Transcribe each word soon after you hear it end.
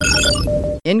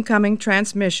Incoming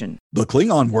transmission. The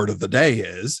Klingon word of the day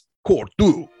is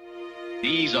Kortu.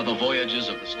 These are the voyages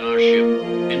of the starship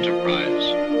Enterprise.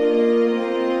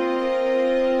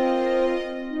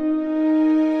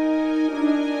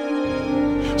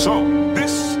 So,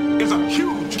 this is a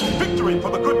huge victory for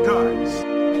the good guys.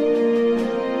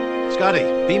 Scotty,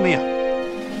 beam me up.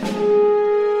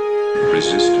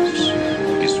 Resistance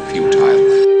is futile.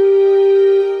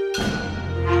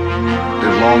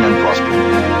 Live long and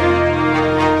prosper.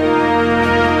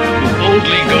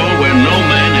 Boldly go where no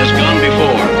man has gone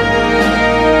before.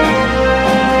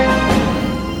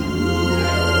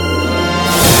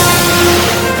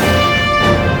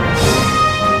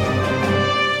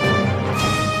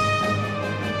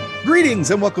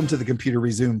 Greetings and welcome to the Computer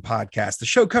Resume podcast, the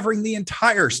show covering the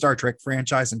entire Star Trek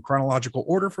franchise in chronological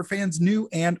order for fans new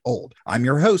and old. I'm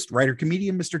your host,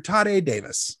 writer-comedian Mr. Todd A.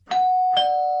 Davis.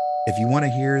 If you want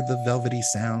to hear the velvety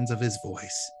sounds of his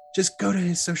voice, just go to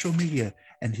his social media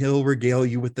and he'll regale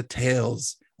you with the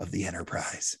tales of the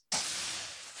Enterprise.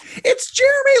 It's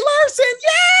Jeremy Larson!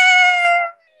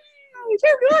 Yay!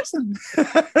 Jeremy Larson!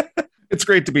 It's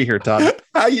great to be here, Todd.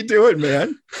 How you doing,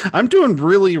 man? I'm doing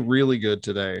really, really good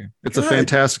today. It's Good. a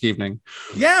fantastic evening.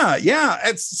 Yeah.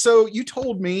 So you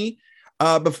told me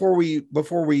before we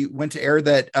went to air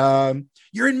that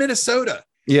you're in Minnesota.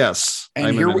 Yes, And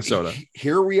I'm here in Minnesota.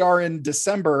 Here we are in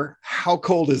December. How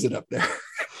cold is it up there?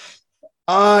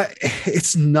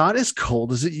 It's not as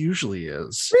cold as it usually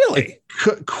is. Really?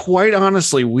 Quite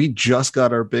honestly, we just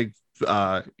got our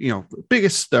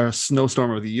biggest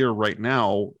snowstorm of the year right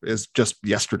now is just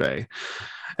yesterday.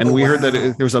 And we heard that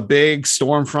there was a big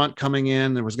storm front coming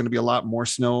in. There was going to be a lot more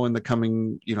snow in the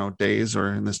coming, days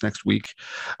or in this next week.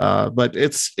 But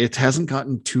it hasn't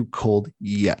gotten too cold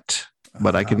yet.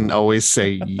 But I can always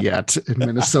say yet in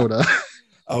Minnesota.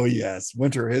 Oh, yes.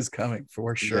 Winter is coming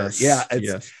for sure. Yes, Yeah.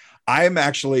 yes. I'm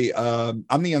actually, I'm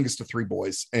the youngest of three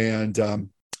boys, and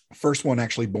first one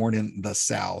actually born in the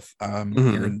South,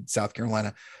 here in South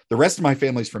Carolina. The rest of my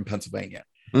family's from Pennsylvania.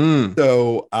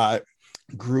 So I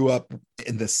grew up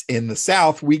in the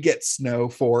South. We get snow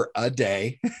for a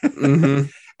day. And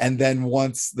then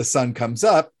once the sun comes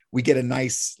up, we get a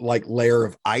nice layer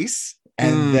of ice.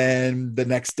 And then the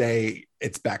next day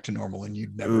it's back to normal and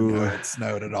you'd never know it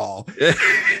snowed at all.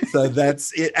 So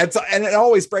that's it. And it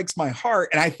always breaks my heart.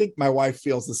 And I think my wife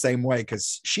feels the same way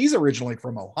because she's originally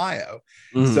from Ohio.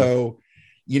 So,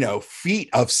 feet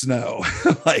of snow,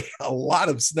 like a lot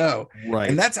of snow. Right.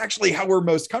 And that's actually how we're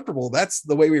most comfortable. That's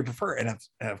the way we prefer. And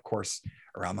of course,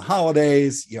 around the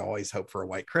holidays, you always hope for a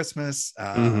white Christmas.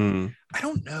 I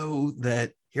don't know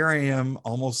that here I am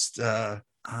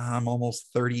I'm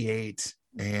almost 38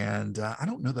 and I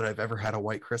don't know that I've ever had a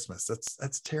white Christmas.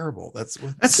 That's terrible. That's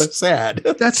sad.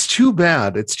 That's too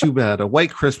bad. It's too bad. A white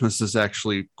Christmas is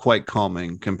actually quite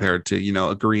calming compared to,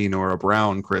 a green or a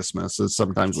brown Christmas, as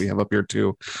sometimes we have up here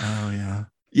too. Oh yeah.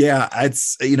 Yeah.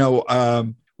 It's,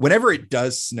 whenever it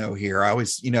does snow here, I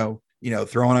always,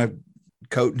 throw on a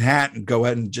coat and hat and go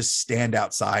ahead and just stand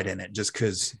outside in it just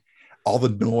because all the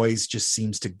noise just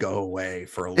seems to go away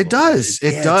for a little bit. It does.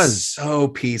 It's so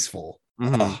peaceful.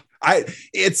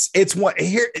 It's what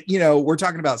here, we're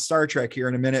talking about Star Trek here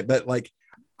in a minute, but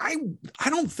I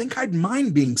don't think I'd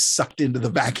mind being sucked into the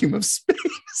vacuum of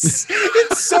space.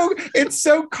 It's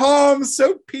so calm,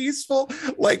 so peaceful.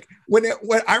 Like when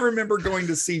I remember going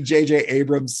to see J.J.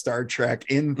 Abrams' Star Trek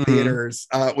in theaters,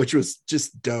 which was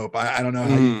just dope. I don't know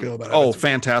how you feel about it. Oh,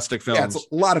 fantastic films. Yeah, it's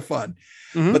a lot of fun.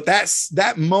 But that's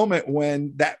that moment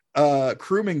when that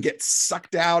crewman gets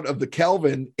sucked out of the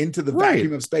Kelvin into the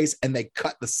vacuum of space and they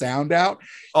cut the sound out.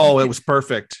 Oh, it was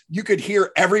perfect. You could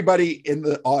hear everybody in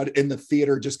the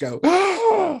theater just go,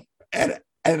 oh, and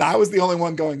I was the only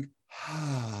one going,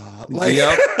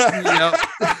 Yep.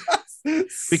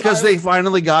 Because they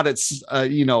finally got it,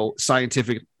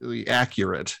 scientifically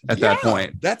accurate at that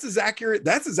point. That's as accurate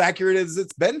as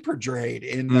it's been portrayed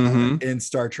in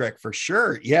Star Trek for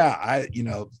sure. Yeah,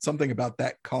 something about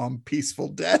that calm, peaceful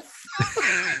death.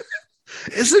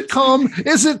 Is it calm?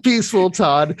 Is it peaceful,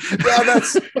 Todd? Well,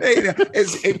 that's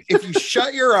if you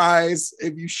shut your eyes,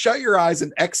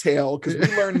 and exhale, because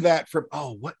we learned that from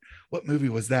what movie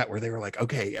was that where they were like,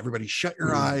 okay, everybody shut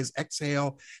your eyes,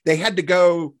 exhale. They had to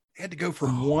go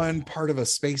from one part of a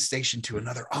space station to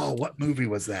another. Oh, what movie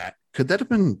was that? Could that have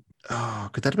been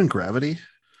Gravity?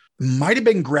 Might have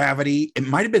been Gravity. It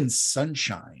might have been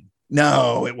Sunshine.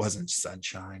 No, it wasn't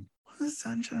Sunshine. Was it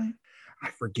Sunshine? I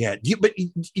forget. You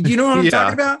know what I'm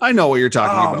talking about? I know what you're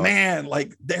talking about. Oh man,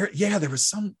 there was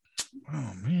some.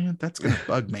 Oh man, that's gonna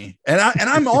bug me. And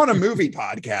I'm on a movie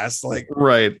podcast.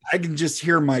 Right. I can just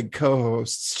hear my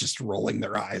co-hosts just rolling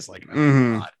their eyes like,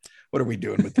 no, not. what are we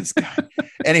doing with this guy?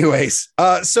 Anyways,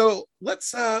 so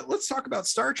let's talk about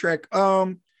Star Trek.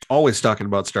 Always talking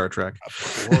about Star Trek.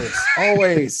 Of course.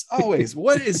 Always.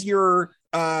 What is your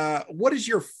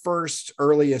first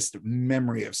earliest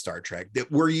memory of Star Trek?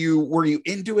 Were you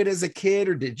into it as a kid,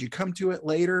 or did you come to it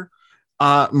later?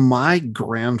 My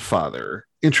grandfather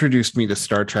introduced me to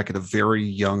Star Trek at a very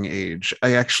young age.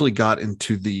 I actually got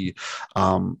into the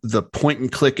point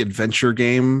and click adventure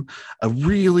game, a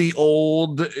really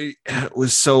old. It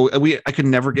was I could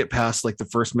never get past like the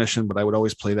first mission, but I would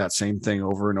always play that same thing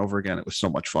over and over again. It was so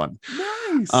much fun.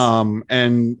 Nice.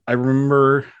 And I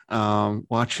remember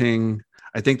watching.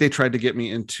 I think they tried to get me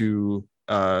into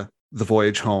The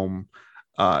Voyage Home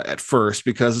at first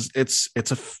because it's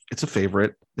a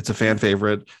favorite. It's a fan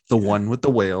favorite, the one with the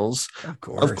whales, of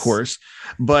course.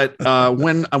 But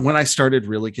when I started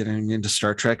really getting into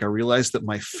Star Trek, I realized that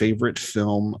my favorite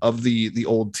film of the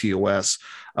old TOS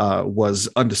was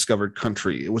Undiscovered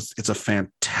Country. It's a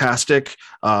fantastic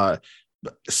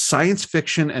science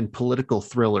fiction and political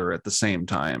thriller at the same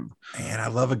time. Man, I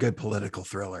love a good political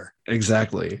thriller.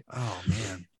 Exactly. Oh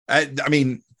man, I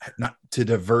mean, not to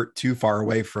divert too far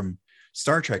away from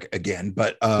Star Trek again,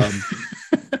 but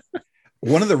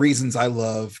one of the reasons I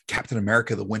love Captain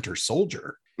America: The Winter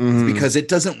Soldier is because it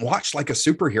doesn't watch like a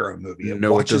superhero movie.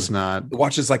 It does not. It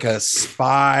watches like a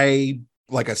spy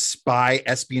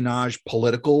espionage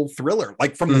political thriller,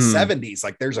 like from the 70s.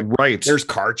 Like there's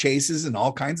car chases and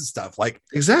all kinds of stuff. Like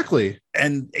exactly.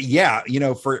 And yeah,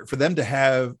 for them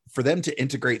to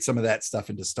integrate some of that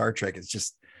stuff into Star Trek is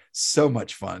just so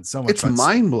much fun. It's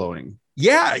mind blowing.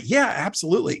 Yeah,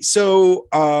 absolutely. So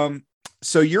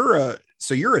you're a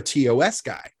TOS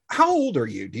guy. How old are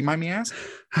you? Do you mind me asking?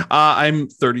 I'm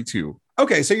 32.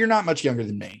 Okay, so you're not much younger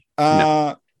than me.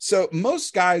 No. So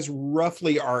most guys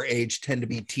roughly our age tend to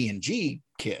be TNG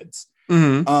kids.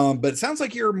 Mm-hmm. But it sounds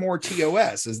like you're more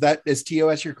TOS. Is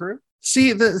TOS your crew?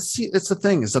 See, it's the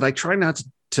thing is that I try not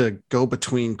to go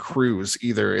between crews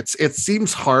either. It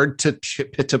seems hard to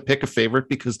pick a favorite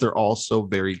because they're all so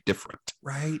very different.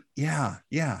 Right. Yeah,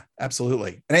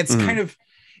 absolutely. And it's kind of,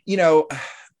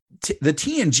 the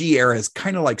TNG era is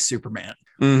kind of like Superman.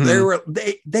 Mm-hmm.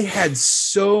 They had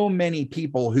so many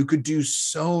people who could do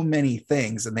so many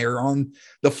things, and they were on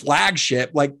the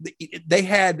flagship. Like they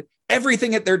had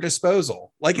everything at their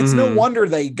disposal. Like it's no wonder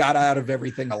they got out of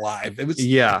everything alive. It was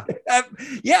they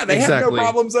had no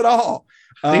problems at all.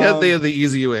 They had the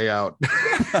easy way out.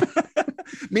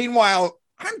 Meanwhile,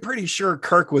 I'm pretty sure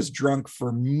Kirk was drunk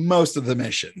for most of the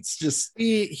missions. Just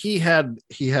he had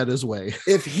his way.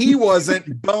 If he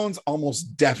wasn't, Bones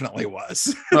almost definitely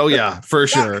was. Oh yeah, for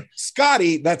sure.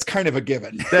 Scotty, that's kind of a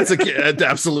given. That's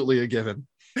absolutely a given.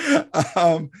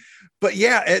 But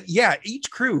yeah, each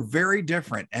crew very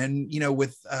different, and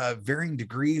with varying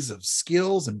degrees of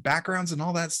skills and backgrounds and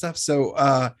all that stuff. So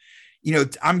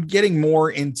I'm getting more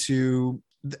into.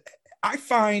 I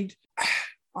find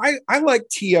I like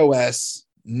TOS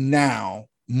now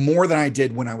more than I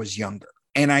did when I was younger,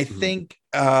 and I think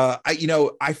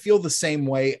I feel the same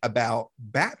way about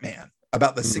Batman,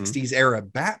 about the 60s era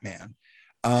Batman.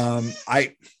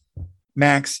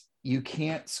 Max, you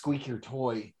can't squeak your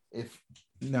toy if.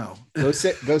 No, go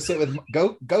sit with mommy.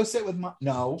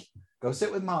 No, go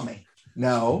sit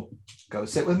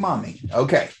with mommy.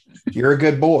 Okay. You're a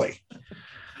good boy.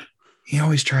 He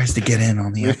always tries to get in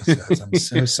on the episodes. I'm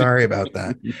so sorry about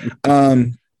that.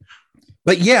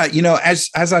 But yeah,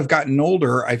 as I've gotten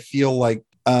older, I feel like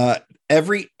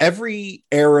every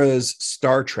era's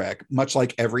Star Trek, much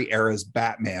like every era's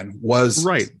Batman, was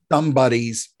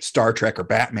somebody's Star Trek or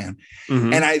Batman.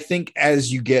 Mm-hmm. And I think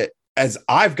as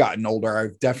I've gotten older,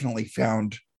 I've definitely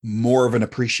found more of an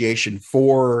appreciation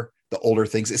for the older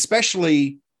things,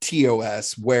 especially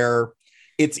TOS, where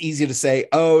it's easy to say,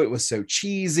 oh, it was so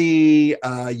cheesy.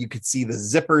 You could see the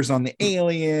zippers on the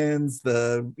aliens,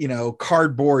 the,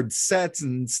 cardboard sets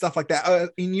and stuff like that.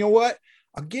 And you know what?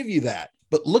 I'll give you that.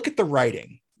 But look at the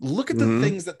writing. Look at the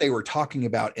things that they were talking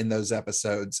about in those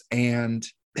episodes. And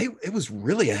it was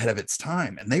really ahead of its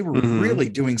time, and they were really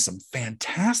doing some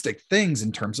fantastic things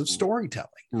in terms of storytelling.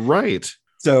 Right.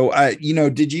 So,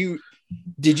 did you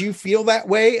feel that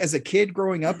way as a kid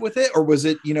growing up with it, or was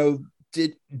it,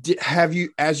 have you,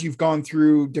 as you've gone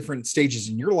through different stages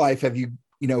in your life, have you,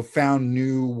 found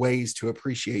new ways to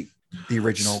appreciate the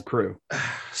original crew?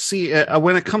 See,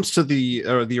 when it comes to the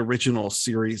original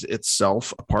series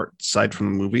itself, aside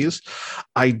from the movies,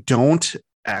 I don't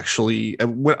actually.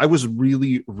 I was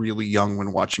really, really young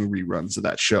when watching reruns of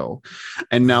that show,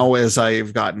 and now as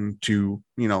I've gotten to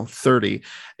 30,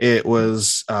 it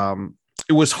was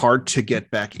hard to get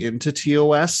back into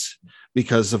TOS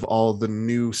because of all the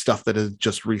new stuff that has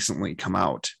just recently come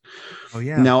out. Oh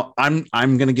yeah. Now I'm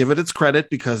going to give it its credit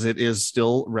because it is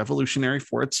still revolutionary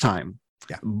for its time.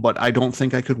 Yeah. But I don't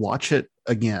think I could watch it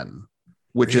again,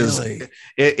 which Really?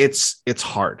 is it's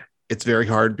hard. It's very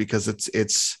hard because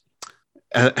it's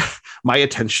my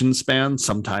attention span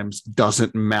sometimes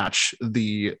doesn't match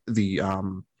the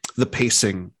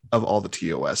pacing of all the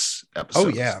TOS episodes. Oh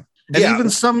yeah. And Yeah. even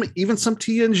some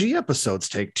TNG episodes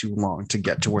take too long to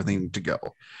get to where they need to go.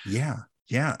 Yeah.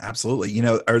 Yeah, absolutely. You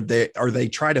know, are they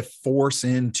try to force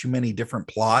in too many different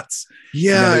plots?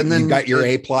 Yeah, You and then you got your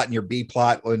A plot and your B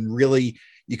plot, and really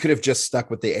you could have just stuck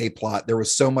with the A plot. There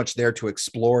was so much there to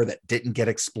explore that didn't get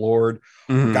explored.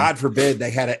 Mhm. God forbid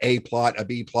they had an A plot, a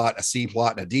B plot, a C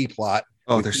plot, and a D plot.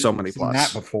 Oh, We've there's so many seen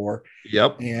plots. that before.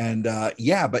 Yep. And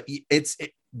but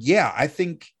I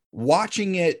think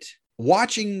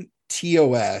watching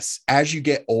TOS as you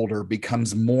get older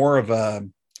becomes more of a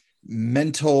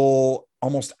mental,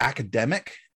 almost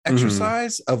academic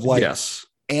exercise of like Yes.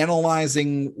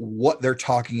 analyzing what they're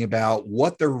talking about,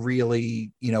 what they're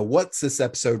really, what's this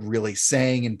episode really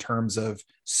saying in terms of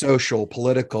social,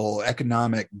 political,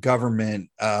 economic, government,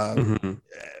 Mhm.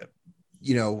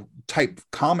 type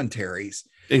commentaries.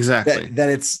 Exactly. That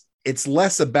it's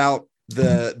less about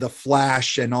the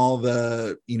flash and all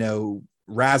the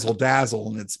razzle dazzle,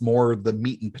 and it's more the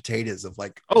meat and potatoes of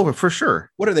like, Oh, for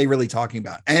sure. what are they really talking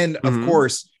about? And of Mhm.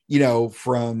 course,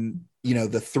 from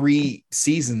the 3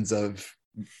 seasons of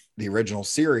the original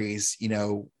series,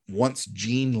 once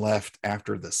Gene left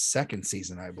after the 2nd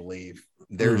season, I believe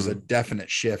there's a definite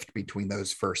shift between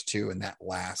those first 2 and that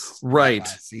last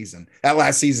season. That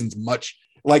last season's much,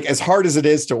 like, as hard as it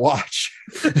is to watch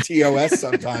TOS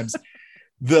sometimes.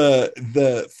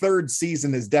 The 3rd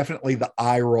season is definitely the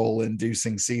eye roll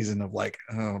inducing season of like,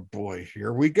 oh boy,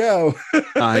 here we go.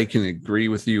 I can agree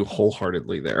with you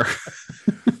wholeheartedly there.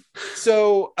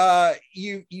 So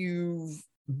you've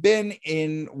been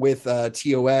in with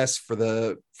TOS for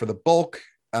the bulk.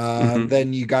 Mhm.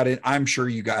 Then you got in. I'm sure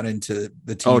you got into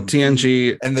the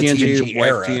TNG and the TNG TNG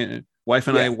era. wife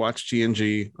and I Yeah. watch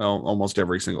TNG almost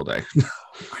every single day.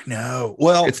 I know.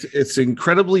 Well, It's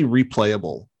incredibly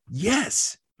replayable.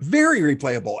 yes, very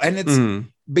replayable, and it's Mhm.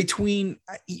 between.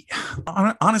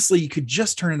 Honestly, you could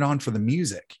just turn it on for the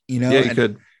music. Yeah, you and-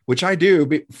 could. which I do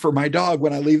for my dog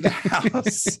when I leave the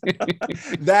house.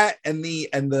 That and the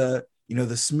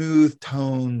the smooth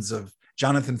tones of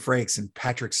Jonathan Frakes and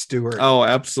Patrick Stewart Oh,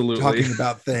 absolutely. talking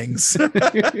about things.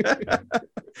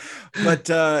 But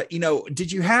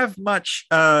did you have much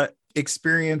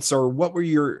experience, or what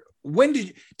were when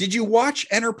did you watch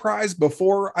Enterprise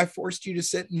before I forced you to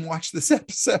sit and watch this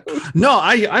episode? No,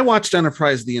 I watched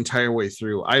Enterprise the entire way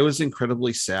through. I was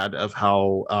incredibly sad of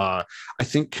how I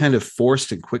think kind of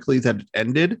forced and quickly that it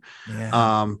ended.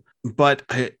 Yeah. But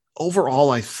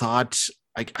overall, I thought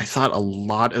a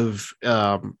lot of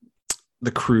the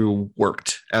crew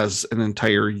worked as an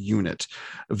entire unit.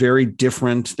 Very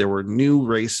different. There were new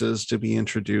races to be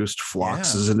introduced.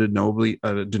 Phlox is a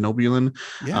Denobulan.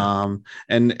 Yeah.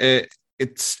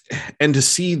 And to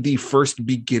see the first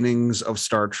beginnings of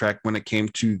Star Trek when it came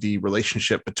to the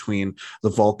relationship between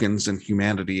the Vulcans and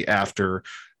humanity after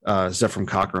Zefram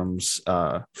Cochrane's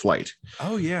flight.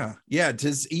 Oh yeah.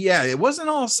 It wasn't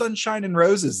all sunshine and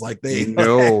roses like they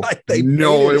No, they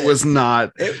no, painted it was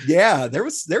not. there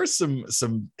was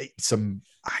some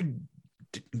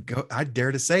I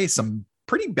dare to say some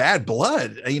pretty bad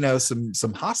blood,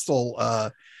 some hostile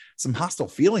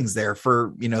feelings there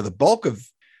for the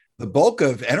bulk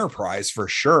of Enterprise for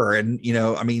sure. And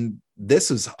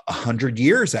this is 100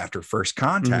 years after first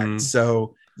contact. Mhm.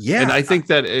 So yeah. And I think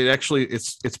that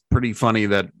it's pretty funny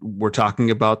that we're talking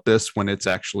about this when it's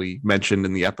actually mentioned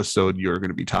in the episode you're going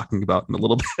to be talking about in a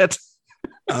little bit.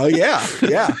 Oh yeah.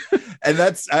 And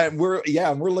that's we're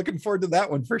looking forward to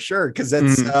that one for sure, because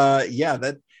that's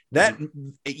that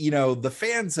the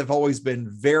fans have always been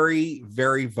very,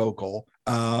 very vocal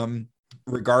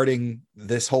regarding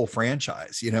this whole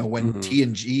franchise. When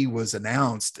TNG was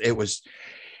announced, it was,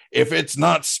 if it's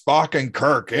not Spock and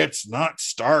Kirk, it's not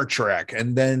Star Trek.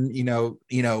 And then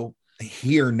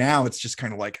here now it's just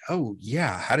kind of like, oh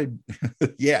yeah,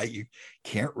 you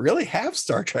can't really have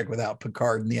Star Trek without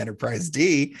Picard and the Enterprise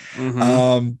D.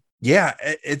 Mhm.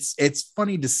 It's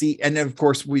funny to see. And then of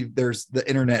course there's the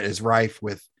internet is rife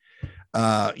with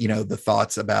the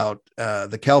thoughts about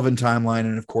the Kelvin timeline,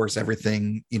 and of course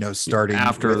everything starting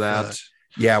After with, that.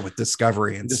 Yeah, with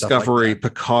Discovery and Discovery, stuff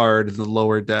like Picard, and the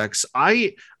lower decks.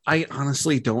 I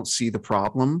honestly don't see the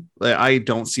problem. I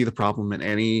don't see the problem in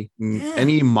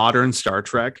any modern Star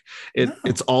Trek.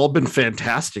 It's all been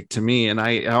fantastic to me. And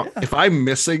if I'm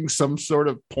missing some sort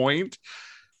of point,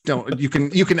 you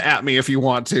can at me if you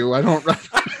want to. I don't.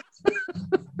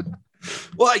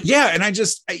 Well, yeah, and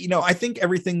I think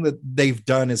everything that they've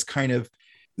done is kind of,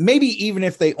 maybe even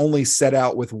if they only set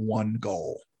out with one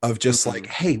goal of just like,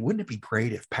 hey, wouldn't it be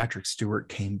great if Patrick Stewart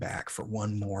came back for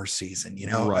one more season?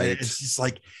 Right. It's just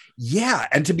like, yeah.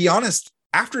 And to be honest,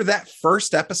 after that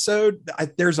first episode,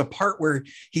 there's a part where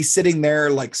he's sitting there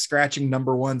like scratching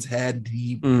number one's head.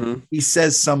 And he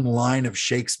says some line of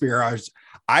Shakespeare.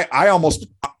 I almost.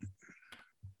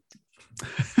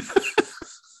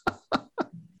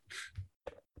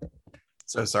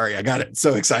 So sorry, I got it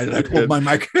so excited. I pulled my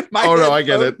mic. Oh no, I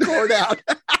get it. Cord out.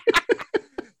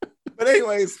 But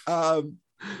anyways,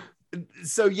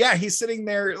 so yeah, he's sitting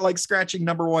there like scratching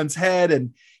number one's head,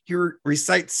 and he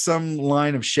recites some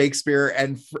line of Shakespeare.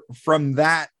 And from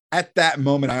that, at that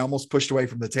moment, I almost pushed away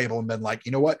from the table and been like,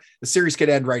 you know what, the series could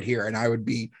end right here, and I would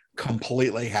be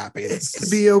completely happy. It's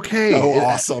be okay. So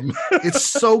awesome. It's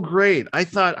so great. I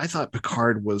thought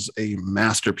Picard was a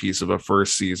masterpiece of a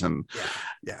first season.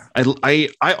 Yeah. I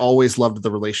always loved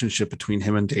the relationship between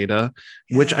him and Data,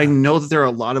 which I know that there are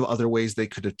a lot of other ways they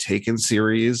could have taken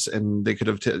series, and they could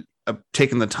have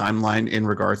taken the timeline in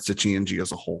regards to TNG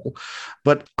as a whole.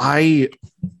 But I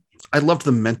loved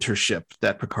the mentorship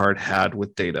that Picard had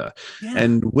with Data. Yeah.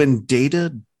 And when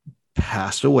Data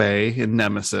passed away in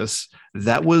Nemesis,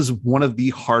 that was one of the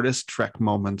hardest Trek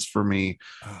moments for me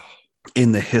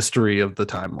in the history of the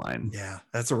timeline. Yeah,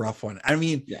 that's a rough one. I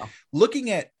mean, looking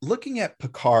at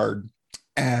Picard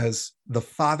as the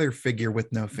father figure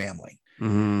with no family,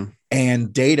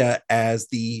 and Data as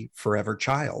the forever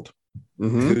child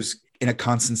who's in a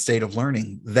constant state of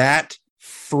learning, that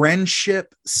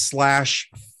friendship /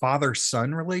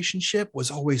 father-son relationship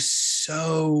was always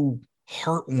so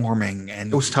heartwarming,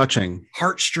 and it was touching,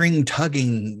 heartstring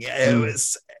tugging. It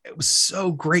was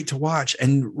so great to watch,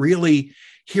 and really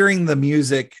hearing the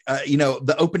music,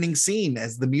 the opening scene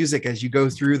as you go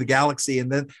through the galaxy, and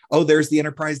then there's the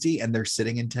Enterprise D, and they're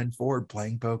sitting in 10 forward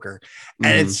playing poker,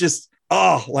 and it's just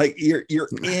like you're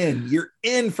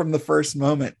in from the first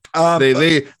moment.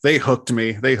 They hooked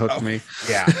me.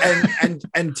 Yeah.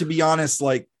 And to be honest,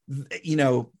 like,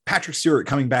 Patrick Stewart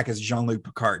coming back as Jean-Luc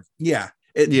Picard.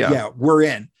 We're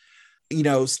in.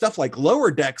 Stuff like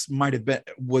Lower Decks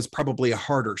was probably a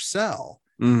harder sell,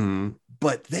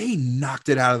 but they knocked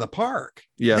it out of the park.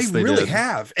 Yes, they really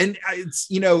have. And it's,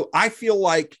 I feel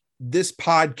like this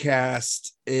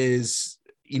podcast is,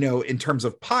 in terms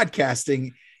of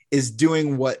podcasting, is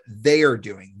doing what they are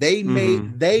doing. They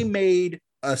made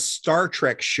a Star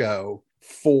Trek show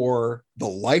for the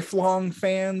lifelong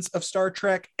fans of Star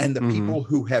Trek and the people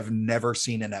who have never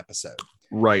seen an episode.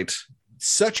 Right.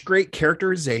 Such great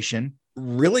characterization,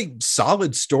 really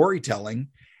solid storytelling,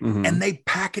 and they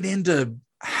pack it into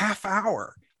half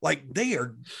hour. Like they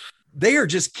are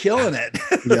just killing it.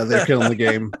 Yeah, they're killing the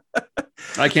game.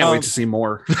 I can't wait to see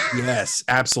more. Yes,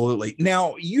 absolutely.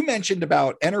 Now, you mentioned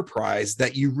about Enterprise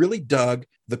that you really dug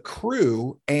the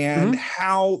crew and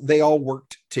how they all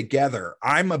worked together.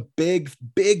 I'm a big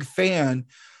fan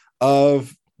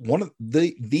of one of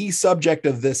the subject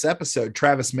of this episode,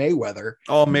 Travis Mayweather.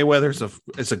 Oh, Mayweather's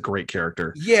is a great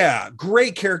character. Yeah,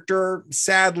 great character.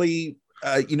 Sadly,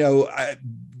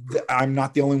 I'm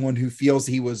not the only one who feels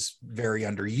he was very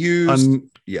underused.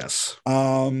 Yes.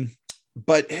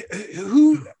 But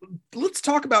let's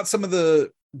talk about some of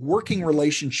the working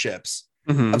relationships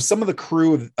of some of the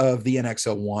crew of the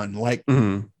NX-01. Like,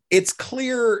 it's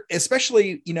clear,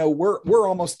 especially, we're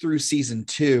almost through season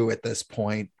 2 at this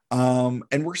point.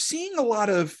 And we're seeing a lot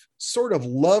of sort of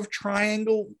love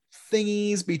triangle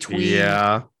thingies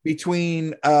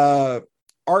between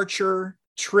Archer,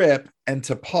 Trip, and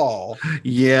T'Pol.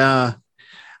 Yeah.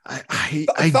 I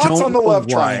thoughts don't on the love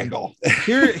why. triangle.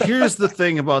 Here's the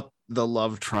thing about the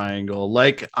love triangle.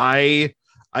 Like, I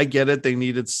get it. They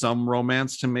needed some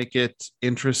romance to make it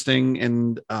interesting.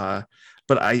 And,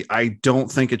 but I don't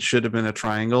think it should have been a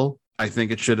triangle. I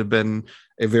think it should have been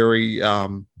a very,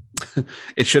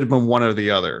 it should have been one or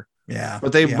the other. Yeah.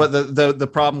 But the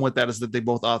problem with that is that they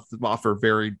both offer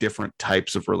very different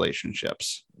types of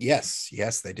relationships. Yes,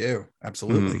 they do.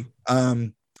 Absolutely.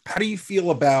 How do you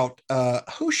feel about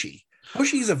Hoshi?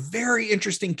 Hoshi is a very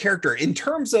interesting character in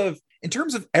terms of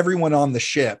everyone on the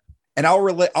ship. And I'll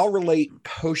relate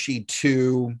Hoshi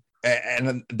to,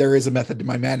 and there is a method to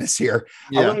my madness here.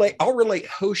 Yeah. I'll relate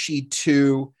Hoshi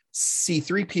to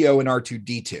C-3PO and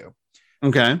R2-D2.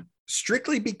 Okay.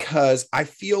 strictly because I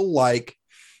feel like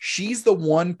she's the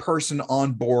one person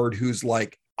on board who's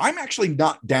like, I'm actually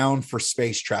not down for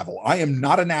space travel. I am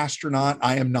not an astronaut.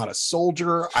 I am not a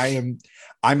soldier. I'm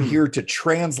here to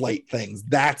translate things.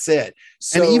 That's it.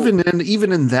 So, and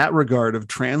even in that regard of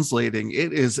translating,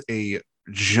 it is a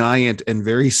giant and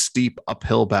very steep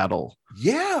uphill battle.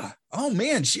 Yeah. Oh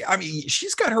man.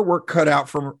 She's got her work cut out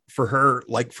for her,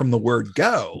 like from the word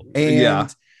go.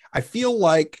 And I feel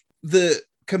like the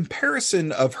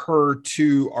comparison of her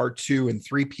to R2 and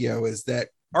 3PO is that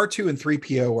R2 and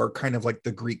 3PO are kind of like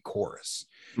the Greek chorus.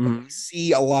 We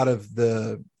see a lot of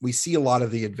the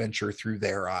adventure through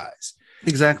their eyes.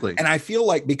 Exactly. And I feel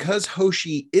like because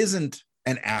Hoshi isn't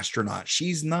an astronaut,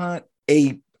 she's not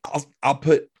I'll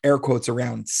put air quotes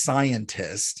around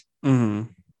scientist,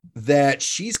 that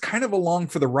she's kind of along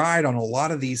for the ride on a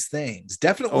lot of these things.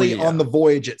 Definitely on the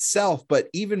voyage itself, but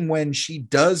even when she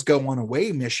does go on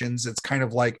away missions, it's kind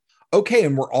of like, okay,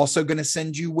 and we're also going to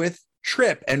send you with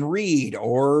Trip and Reed,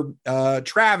 or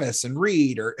Travis and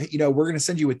Reed, or we're going to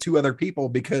send you with 2 other people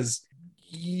because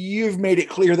you've made it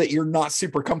clear that you're not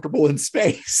super comfortable in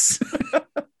space.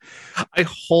 I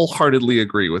wholeheartedly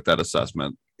agree with that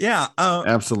assessment. Yeah,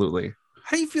 absolutely.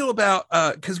 How do you feel about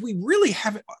because we really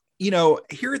haven't,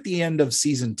 here at the end of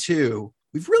season 2,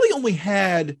 we've really only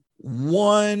had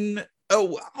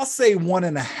I'll say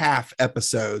 1.5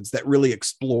 episodes that really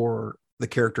explore the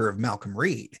character of Malcolm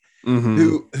Reed.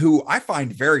 Who I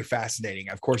find very fascinating.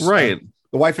 Of course, right.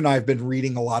 The wife and I have been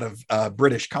reading a lot of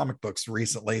British comic books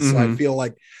recently, so I feel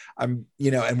like I'm,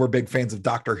 and we're big fans of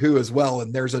Doctor Who as well.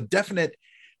 And there's a definite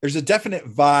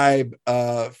vibe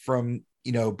from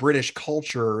British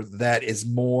culture that is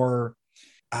more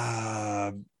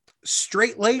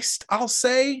straight-laced, I'll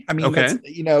say. I mean, that's,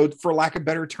 for lack of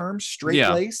better terms,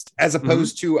 straight-laced, as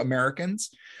opposed to Americans.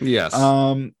 Yes.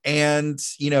 And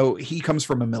he comes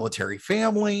from a military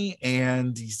family,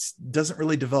 and he doesn't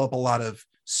really develop a lot of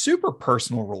super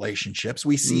personal relationships.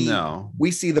 We see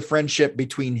the friendship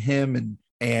between him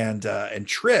and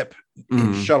Trip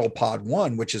in Shuttle Pod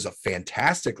 1, which is a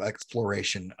fantastic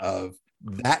exploration of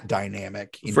that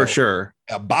dynamic. For sure.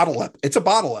 It's a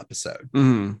bottle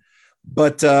episode.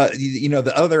 But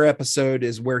the other episode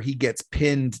is where he gets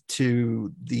pinned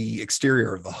to the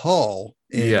exterior of the hull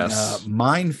in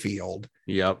Minefield.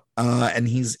 Yep. And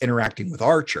he's interacting with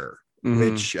Archer,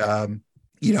 which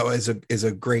is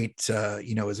a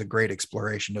great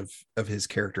exploration of his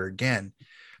character again.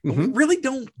 But we really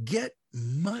don't get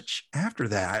much after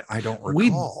that. I don't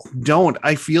recall. We don't.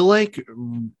 I feel like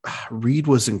Reed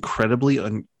was incredibly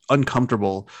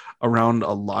uncomfortable around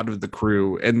a lot of the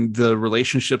crew, and the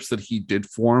relationships that he did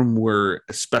form were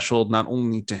special not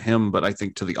only to him but I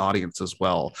think to the audience as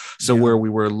well. So where we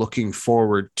were looking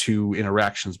forward to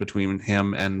interactions between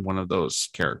him and one of those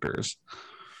characters.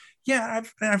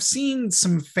 I've seen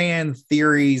some fan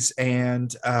theories,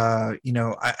 and I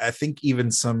think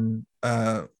even some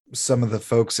of the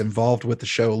folks involved with the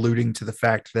show alluding to the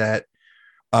fact that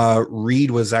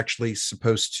Reed was actually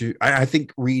supposed to, I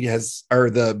think Reed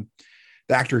the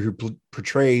actor who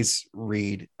portrays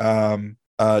Reed,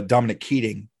 Dominic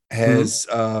Keating, has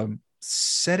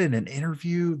said in an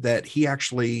interview that he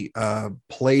actually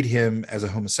played him as a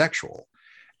homosexual.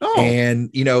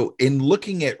 And in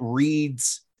looking at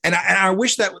Reed's, and I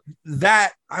wish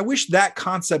that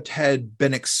concept had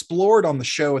been explored on the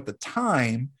show at the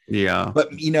time. Yeah,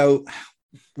 but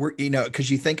we're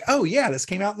because you think, oh yeah, this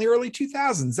came out in the early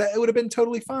 2000s, that it would have been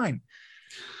totally fine.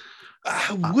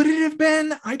 Would it have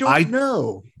been? I don't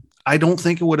know. I don't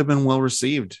think it would have been well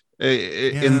received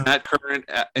in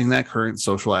that current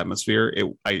social atmosphere.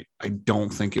 I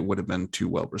don't think it would have been too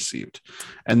well received,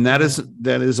 and that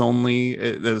is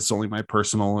only my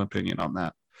personal opinion on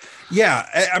that.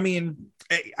 Yeah, I mean,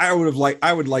 I would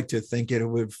like to think it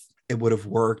would have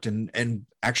worked and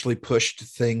actually pushed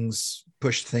things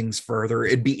further.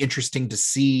 It'd be interesting to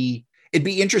see if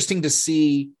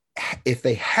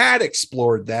they had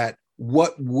explored that.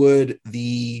 What would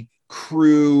the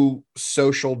crew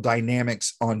social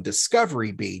dynamics on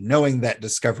Discovery be, knowing that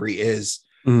Discovery is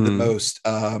the most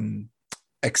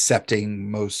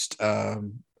accepting, most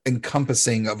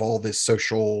encompassing of all this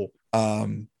social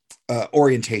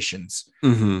orientations.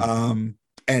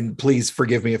 And please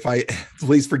forgive me,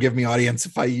 audience,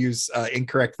 if I use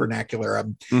incorrect vernacular.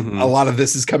 A lot of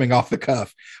this is coming off the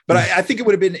cuff, but I think it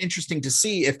would have been interesting to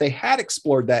see if they had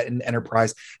explored that in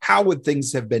Enterprise. How would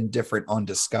things have been different on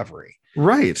Discovery?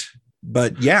 Right.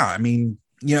 But yeah, I mean,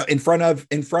 in front of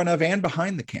and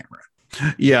behind the camera.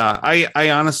 Yeah, I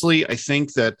honestly, I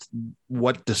think that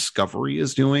what Discovery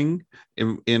is doing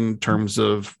in terms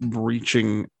of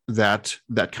reaching that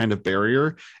kind of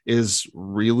barrier is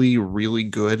really, really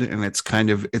good. And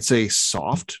it's a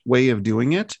soft way of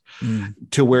doing it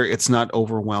to where it's not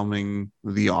overwhelming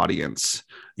the audience,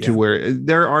 to where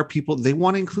there are people, they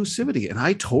want inclusivity. And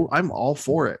I'm all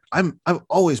for it. I've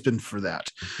always been for that.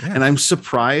 Yeah. And I'm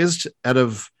surprised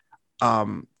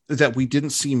that we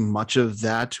didn't see much of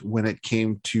that when it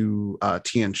came to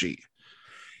TNG.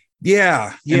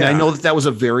 Yeah. And I know that was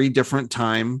a very different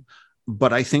time,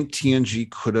 but I think TNG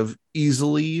could have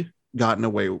easily gotten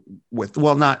away with,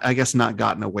 not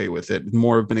gotten away with it,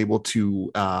 more have been able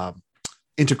to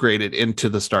integrate it into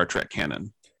the Star Trek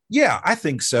canon. Yeah, I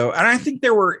think so. And I think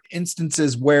there were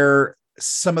instances where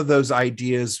some of those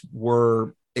ideas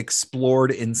were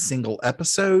explored in single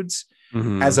episodes,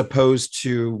 as opposed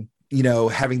to,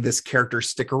 having this character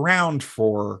stick around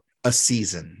for a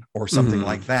season or something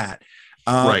like that.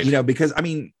 Right. Because I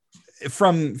mean,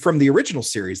 from the original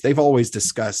series, they've always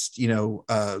discussed,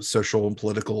 social and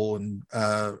political and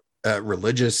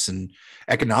religious and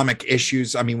economic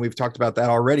issues. I mean, we've talked about that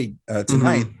already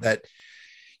tonight, that,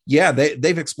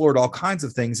 they've explored all kinds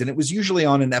of things, and it was usually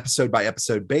on an episode by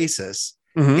episode basis.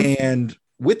 And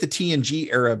with the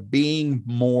TNG era being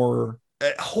more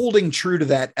holding true to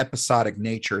that episodic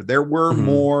nature, there were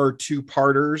more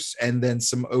two-parters and then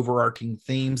some overarching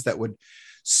themes that would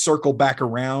circle back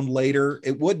around later.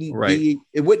 It wouldn't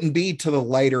be to the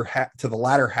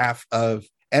latter half of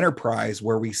Enterprise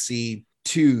where we see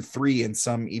 2, 3, and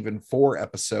some even 4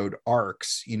 episode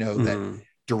arcs, that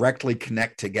directly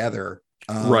connect together,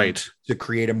 to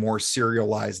create a more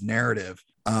serialized narrative.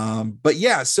 But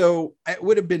yeah, so it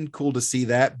would have been cool to see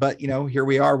that, but here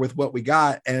we are with what we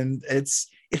got, and it's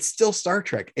still Star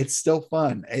Trek. It's still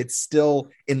fun. It's still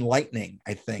enlightening.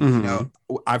 I think,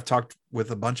 I've talked with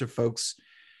a bunch of folks,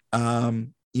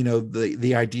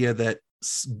 the idea that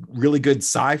really good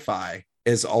sci-fi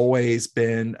has always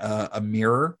been a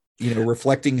mirror,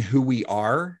 reflecting who we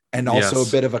are, and also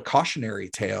a bit of a cautionary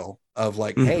tale of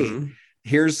like, hey,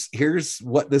 here's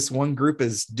what this one group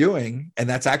is doing, and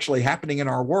that's actually happening in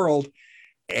our world,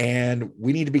 and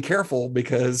we need to be careful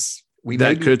because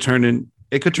it could turn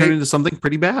into something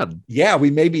pretty bad. Yeah,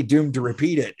 we may be doomed to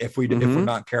repeat it if we're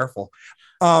not careful.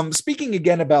 Speaking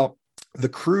again about the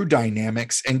crew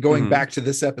dynamics and going back to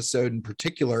this episode in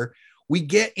particular, we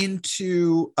get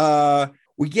into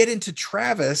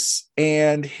Travis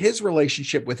and his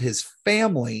relationship with his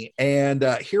family, and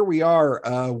here we are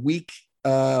a week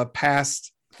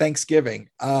past Thanksgiving.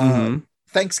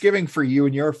 Thanksgiving for you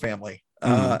and your family,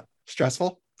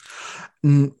 stressful?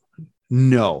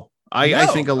 No. I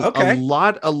think a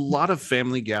lot of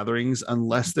family gatherings,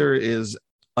 unless there is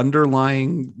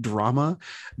underlying drama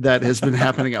that has been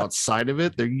happening outside of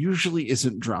it, there usually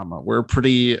isn't drama. We're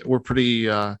pretty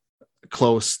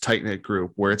close, tight-knit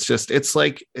group where it's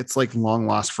like long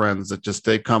lost friends that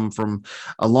they come from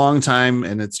a long time,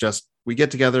 and it's just we get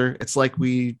together. It's like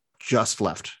we just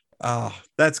left. Oh,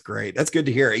 that's great. That's good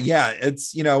to hear. Yeah,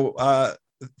 it's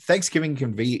Thanksgiving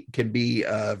can be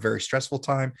a very stressful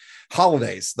time.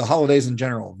 The holidays in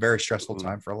general, very stressful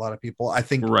time for a lot of people. I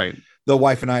think the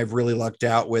wife and I have really lucked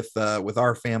out with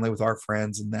our family, with our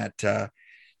friends, and that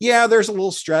there's a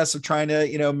little stress of trying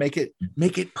to make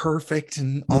it perfect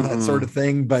and all that sort of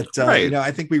thing. But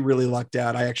I think we really lucked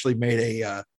out. I actually made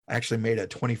a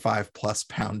 25+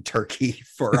 pound turkey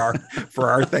for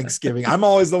our Thanksgiving. I'm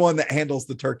always the one that handles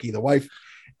the turkey. The wife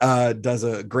does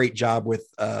a great job with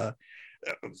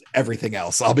everything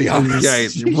else. I'll be honest. Yeah,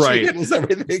 she handles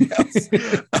everything else.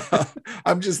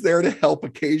 I'm just there to help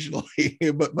occasionally,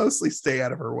 but mostly stay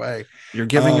out of her way. You're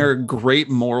giving her great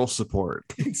moral support.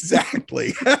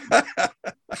 Exactly.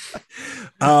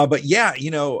 But yeah,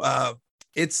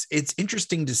 it's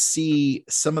interesting to see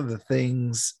some of the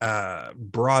things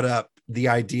brought up, the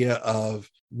idea of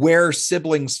where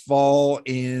siblings fall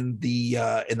in the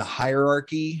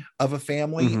hierarchy of a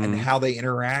family and how they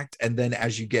interact. And then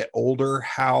as you get older,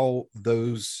 how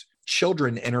those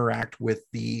children interact with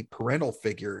the parental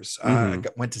figures. I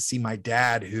went to see my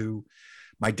dad,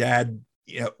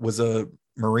 was a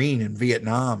Marine in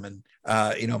Vietnam. And,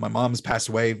 my mom's passed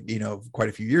away, quite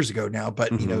a few years ago now,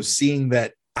 but, seeing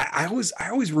that, I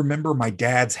always remember my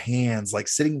dad's hands, like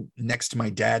sitting next to my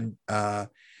dad,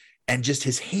 and just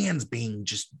his hands being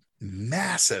just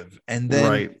massive. And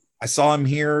then I saw him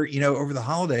here, over the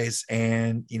holidays,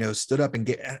 and, stood up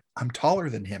and I'm taller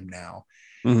than him now.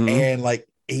 And like,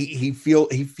 he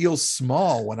feels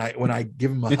small when I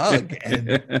give him a hug.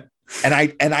 And and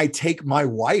I take my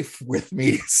wife with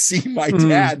me to see my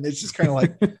dad, and it's just kind of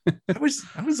like I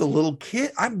was a little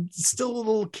kid. I'm still a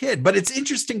little kid, but it's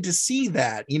interesting to see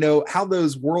that, you know, how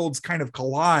those worlds kind of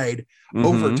collide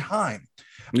over time.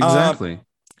 Exactly.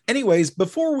 Anyways,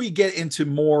 before we get into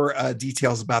more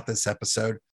details about this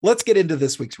episode, let's get into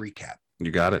this week's recap.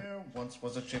 You got it. There once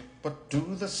was a ship, but to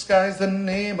the skies the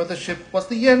name of the ship was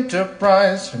the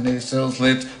Enterprise. Her nacelles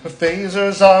lit, her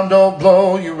phasers armed, oh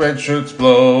blow, you red shirts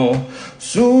blow.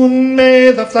 Soon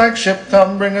may the flagship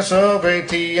come, bring us Earl Grey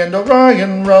tea and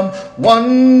Orion rum.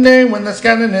 One day when the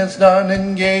scanning is done,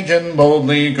 engage and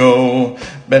boldly go.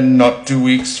 Been not 2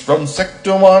 weeks from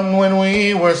Sector 1 when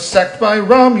we were sacked by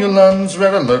Romulans.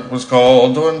 Red alert was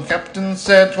called when Captain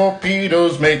said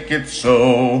torpedoes make it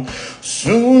so.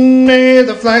 Soon may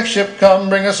the flagship come,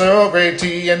 bring us Earl Grey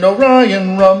tea and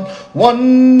Orion rum.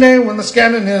 One day when the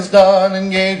scanning is done,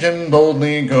 engage and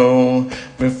boldly go.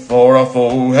 Before our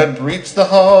foe had reached the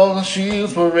hull, the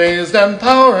shields were raised and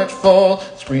power at full.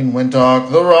 Screen went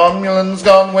dark, the Romulans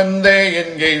gone when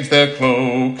they engaged their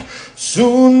cloak.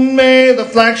 Soon may the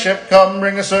flagship come,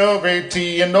 bring us Earl Grey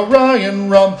tea and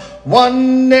Orion rum.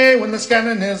 One day when the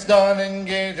scanning is done,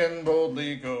 engage and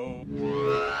boldly go.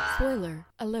 Spoiler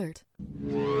alert.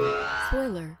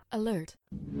 Spoiler alert.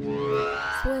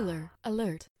 Spoiler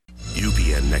alert.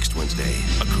 UPN next Wednesday,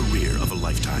 a career of a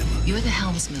lifetime. You're the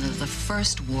helmsman of the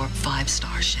first Warp 5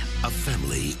 starship. A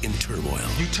family in turmoil.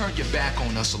 You turned your back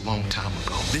on us a long time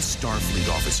ago. This Starfleet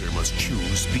officer must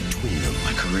choose between them.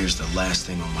 My career's the last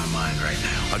thing on my mind right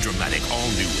now. A dramatic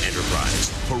all-new Enterprise.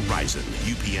 Horizon.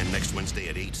 UPN next Wednesday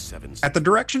at 8/7. At the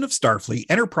direction of Starfleet,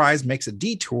 Enterprise makes a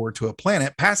detour to a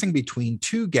planet passing between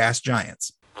two gas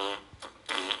giants.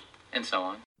 And so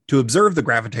on. To observe the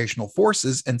gravitational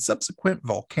forces and subsequent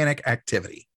volcanic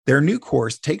activity. Their new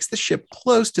course takes the ship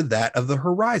close to that of the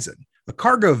Horizon, a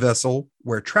cargo vessel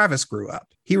where Travis grew up.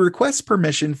 He requests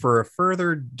permission for a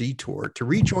further detour to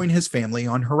rejoin his family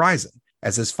on Horizon,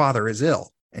 as his father is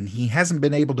ill, and he hasn't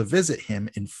been able to visit him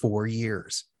in 4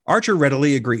 years. Archer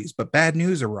readily agrees, but bad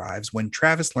news arrives when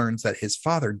Travis learns that his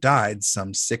father died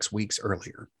some 6 weeks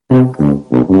earlier.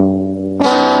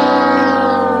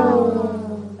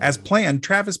 As planned,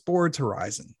 Travis boards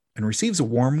Horizon and receives a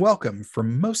warm welcome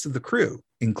from most of the crew,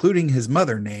 including his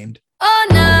mother named Oh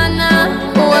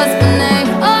Nana, what's my name?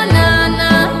 Oh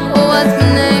Nana, what's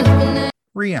my name?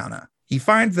 Rihanna. He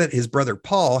finds that his brother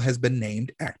Paul has been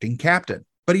named acting captain,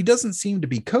 but he doesn't seem to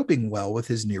be coping well with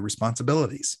his new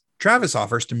responsibilities. Travis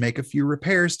offers to make a few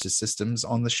repairs to systems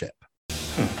on the ship.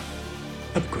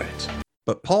 Upgrades.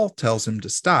 But Paul tells him to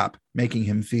stop, making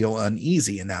him feel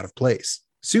uneasy and out of place.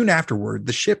 Soon afterward,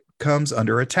 the ship comes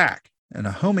under attack, and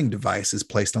a homing device is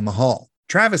placed on the hull.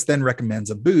 Travis then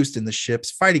recommends a boost in the ship's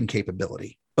fighting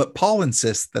capability, but Paul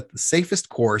insists that the safest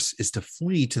course is to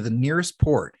flee to the nearest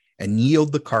port and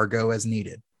yield the cargo as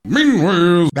needed.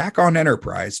 Meanwhile, Back on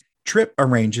Enterprise, Trip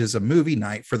arranges a movie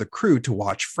night for the crew to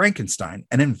watch Frankenstein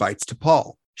and invites to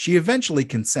Paul. She eventually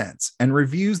consents and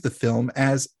reviews the film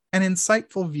as an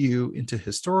insightful view into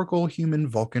historical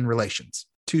human-Vulcan relations.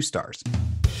 2 stars.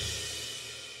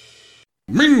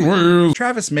 meanwhile,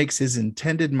 Travis makes his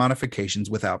intended modifications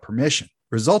without permission,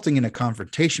 resulting in a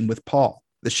confrontation with Paul.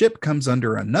 The ship comes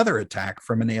under another attack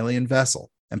from an alien vessel,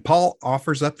 and Paul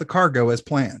offers up the cargo as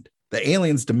planned. The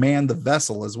aliens demand the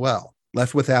vessel as well.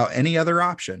 Left without any other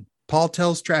option, Paul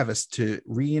tells Travis to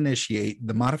reinitiate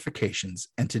the modifications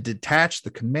and to detach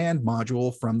the command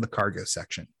module from the cargo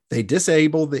section. They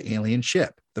disable the alien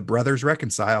ship, the brothers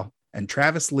reconcile, and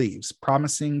Travis leaves,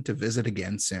 promising to visit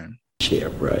again soon. Yeah,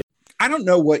 right. I don't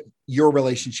know what your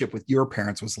relationship with your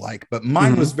parents was like, but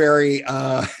mine was very, you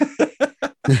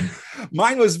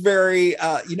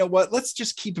know what, let's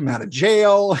just keep him out of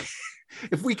jail.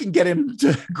 If we can get him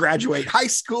to graduate high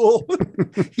school,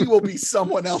 he will be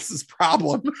someone else's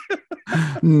problem.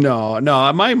 No,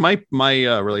 my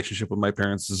relationship with my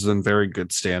parents is in very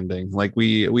good standing. Like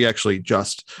we actually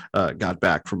just got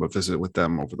back from a visit with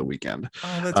them over the weekend.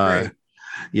 Oh, that's great.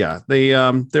 Yeah,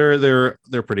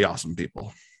 they're pretty awesome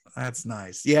people. That's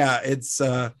nice. Yeah, it's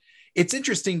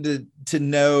interesting to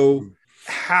know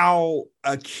how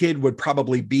a kid would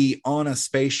probably be on a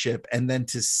spaceship, and then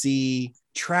to see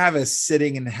Travis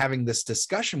sitting and having this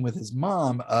discussion with his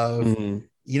mom of,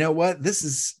 you know what, this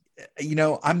is, you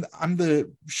know, I'm the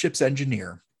ship's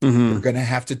engineer. You're going to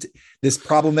have to, this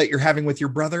problem that you're having with your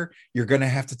brother, you're going to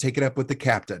have to take it up with the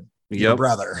captain, your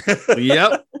brother.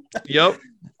 Yep.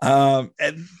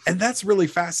 And that's really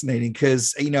fascinating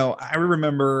because, you know, I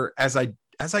remember as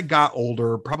I got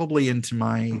older, probably into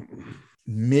my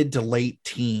mid to late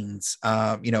teens,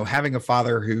 you know, having a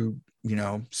father who, you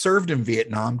know, served in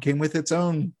Vietnam came with its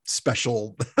own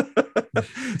special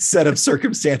set of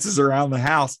circumstances around the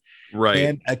house. Right.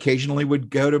 And occasionally would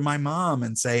go to my mom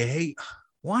and say, hey,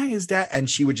 why is that? And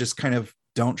she would just kind of,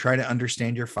 don't try to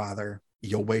understand your father.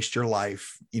 You'll waste your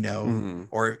life,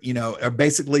 or, or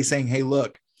basically saying, hey,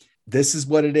 look, this is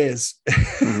what it is.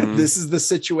 This is the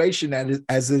situation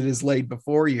as it is laid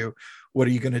before you. What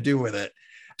are you going to do with it?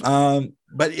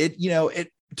 But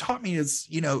it taught me is,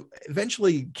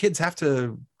 eventually kids have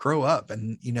to grow up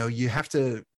and, you have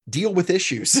to deal with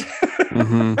issues.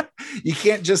 You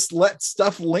can't just let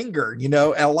stuff linger, and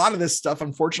a lot of this stuff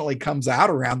unfortunately comes out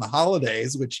around the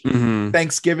holidays, which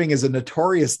Thanksgiving is a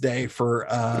notorious day for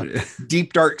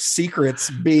deep, dark secrets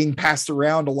being passed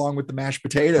around along with the mashed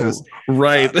potatoes.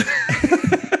 Right.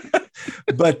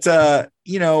 But, how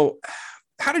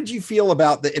did you feel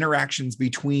about the interactions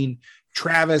between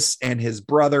Travis and his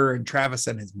brother and Travis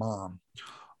and his mom?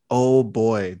 Oh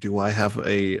boy, do I have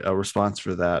a response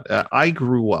for that. I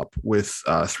grew up with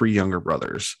 3 younger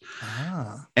brothers.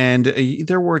 And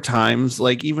there were times,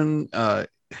 like even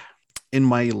in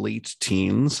my late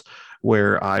teens,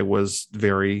 where I was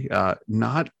very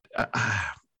not,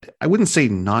 I wouldn't say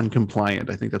non-compliant.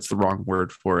 I think that's the wrong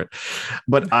word for it.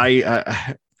 But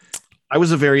I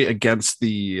was a very against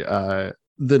the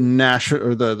national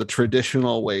or the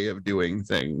traditional way of doing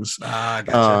things.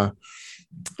 Gotcha.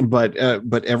 But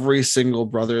every single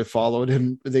brother followed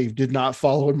him. They did not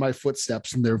follow in my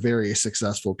footsteps, and they're very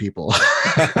successful people.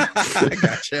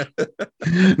 Gotcha.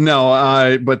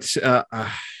 No, but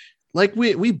like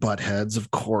we butt heads, of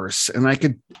course, and I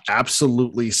could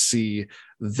absolutely see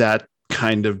that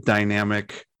kind of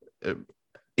dynamic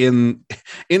in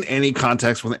any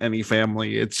context with any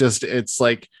family. It's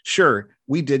like, sure,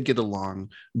 we did get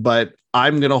along, but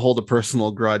I'm gonna hold a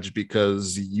personal grudge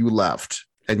because you left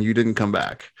and you didn't come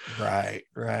back. Right.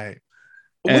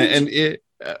 And it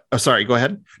sorry, go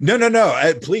ahead.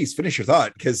 No. Please finish your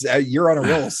thought, because you're on a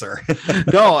roll, sir.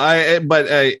 No,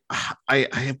 I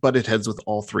have butted heads with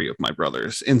all 3 of my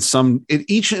brothers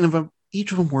each of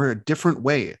them were a different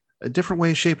way,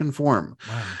 shape, and form.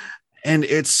 Wow. And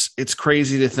it's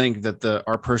crazy to think that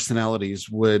our personalities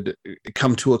would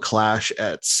come to a clash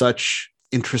at such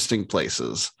interesting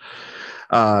places.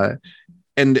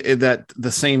 And that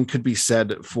the same could be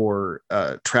said for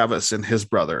Travis and his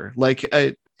brother. Like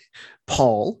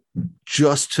Paul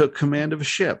just took command of a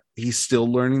ship. He's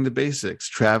still learning the basics.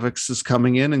 Travis is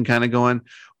coming in and kind of going,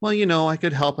 well, I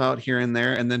could help out here and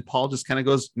there. And then Paul just kind of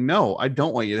goes, no, I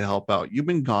don't want you to help out. You've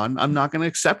been gone. I'm not going to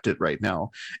accept it right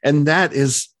now. And that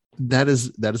is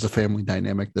a family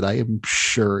dynamic that I am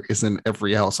sure is in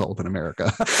every household in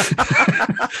America.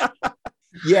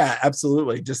 Yeah,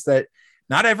 absolutely. Just that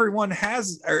not everyone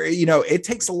has, or, it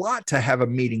takes a lot to have a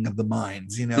meeting of the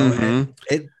minds, and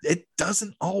it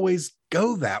doesn't always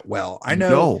go that well. I know.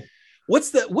 No.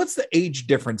 What's the age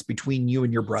difference between you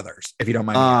and your brothers, if you don't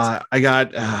mind? I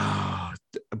got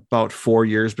about 4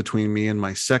 years between me and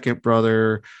my second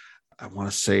brother. I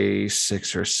want to say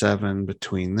 6 or 7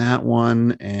 between that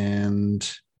one, and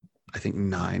I think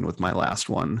 9 with my last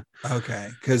one. Okay.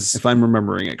 Because if I'm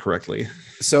remembering it correctly.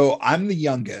 So I'm the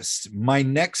youngest. My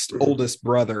next oldest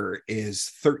brother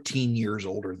is 13 years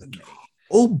older than me.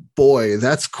 Oh boy,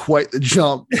 that's quite the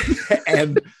jump.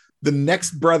 And the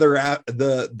next brother,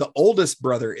 the oldest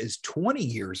brother, is 20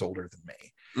 years older than me.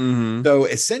 So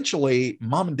essentially,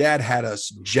 mom and dad had us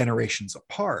generations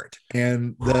apart.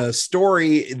 And the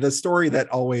story that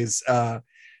always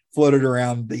floated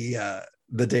around the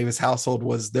Davis household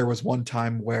was there was one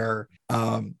time where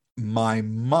my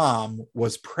mom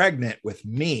was pregnant with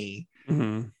me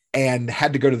and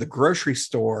had to go to the grocery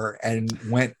store and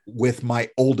went with my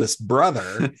oldest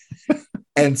brother.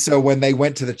 And so when they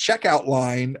went to the checkout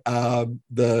line,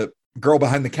 the girl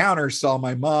behind the counter saw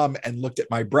my mom and looked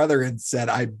at my brother and said,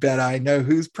 I bet I know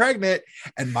who's pregnant.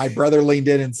 And my brother leaned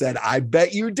in and said, I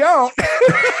bet you don't.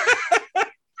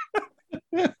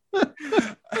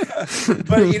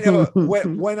 But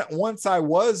once I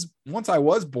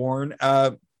was born,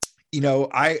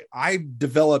 I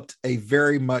developed a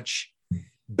very much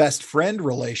best friend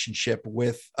relationship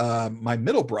with my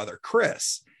middle brother,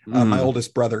 Chris. My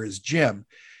oldest brother is Jim.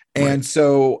 And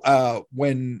so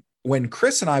when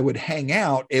Chris and I would hang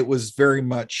out, it was very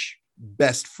much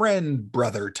best friend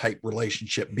brother type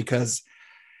relationship, because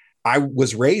I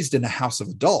was raised in a house of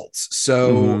adults.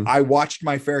 So I watched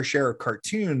my fair share of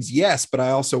cartoons, yes, but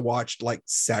I also watched like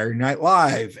Saturday Night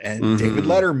Live and David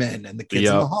Letterman and the Kids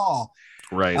in the Hall.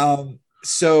 Right.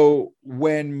 So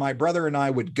when my brother and I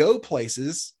would go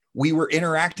places, we were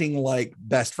interacting like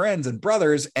best friends and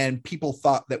brothers, and people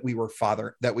thought that we were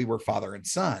father and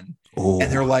son.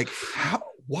 And they're like,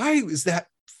 why is that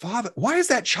father, why is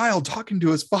that child talking to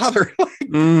his father?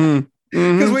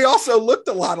 Because we also looked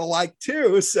a lot alike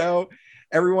too. So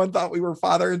everyone thought we were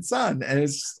father and son. And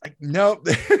it's like, nope,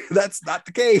 that's not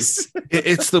the case.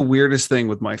 It's the weirdest thing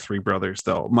with my three brothers,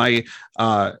 though. Me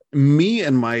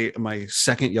and my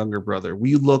second younger brother,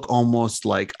 we look almost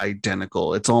like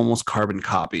identical. It's almost carbon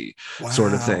copy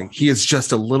sort of thing. He is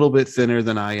just a little bit thinner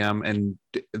than I am, and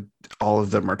all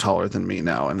of them are taller than me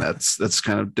now, and that's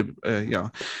kind of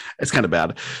it's kind of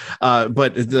bad.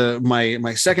 But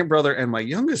my second brother and my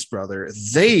youngest brother,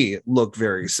 they look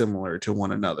very similar to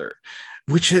one another,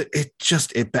 which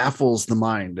it baffles the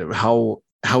mind of how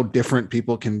different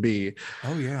people can be.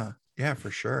 Oh yeah,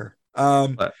 for sure.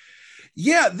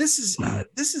 This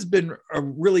has been a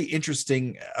really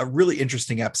interesting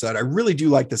episode. I really do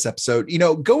like this episode.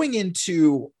 Going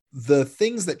into the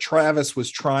things that Travis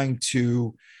was trying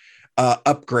to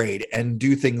upgrade and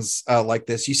do things like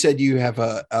this. You said you have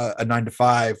a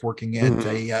 9-to-5 working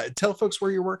at tell folks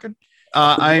where you're working.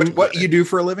 What you do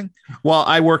for a living? Well,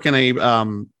 I work in a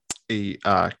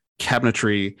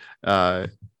cabinetry, I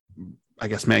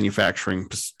guess, manufacturing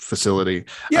facility.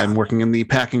 Yeah. I'm working in the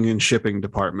packing and shipping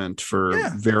department for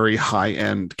very high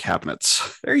end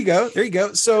cabinets. There you go.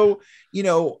 So,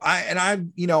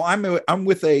 I'm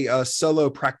with a solo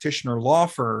practitioner law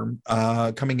firm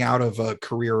coming out of a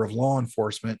career of law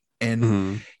enforcement.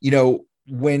 And,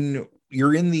 when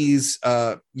you're in these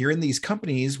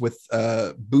companies with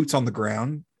boots on the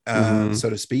ground, so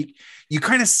to speak, you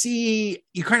kind of see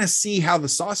how the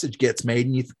sausage gets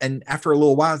made. And after a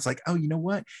little while, it's like, oh, you know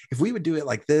what? If we would do it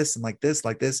like this and like this,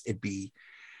 it'd be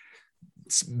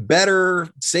better,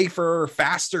 safer,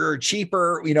 faster,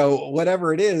 cheaper,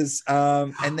 whatever it is.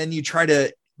 And then you try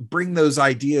to bring those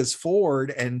ideas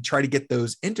forward and try to get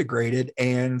those integrated.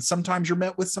 And sometimes you're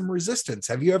met with some resistance.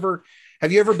 Have you ever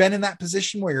been in that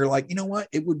position where you're like, you know what?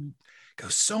 It would go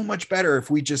so much better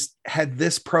if we just had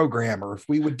this program, or if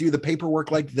we would do the paperwork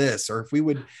like this, or if we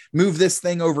would move this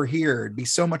thing over here, it'd be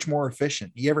so much more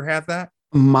efficient. You ever have that?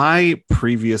 My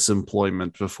previous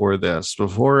employment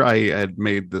before I had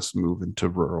made this move into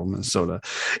rural Minnesota,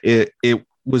 it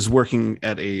was working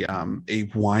at a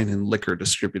wine and liquor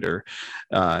distributor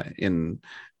in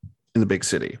the big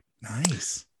city.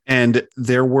 Nice. And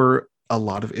there were a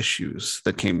lot of issues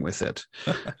that came with it.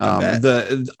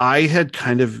 I had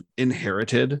kind of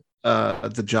inherited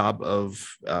the job of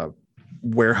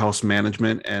warehouse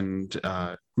management and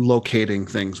locating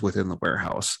things within the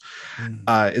warehouse.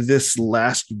 This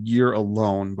last year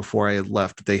alone, before I had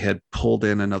left, they had pulled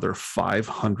in another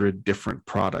 500 different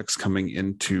products coming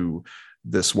into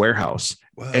this warehouse.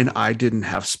 Whoa. And I didn't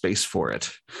have space for it.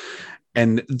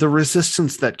 And the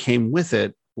resistance that came with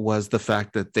it was the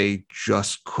fact that they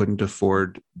just couldn't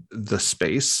afford the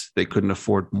space. They couldn't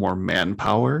afford more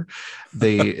manpower.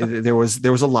 There was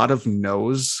a lot of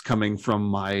no's coming from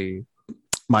my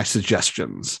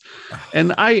suggestions.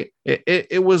 And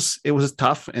it was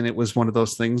tough. And it was one of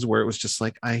those things where it was just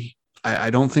like, I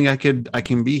don't think I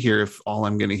can be here if all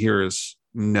I'm going to hear is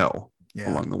no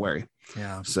along the way.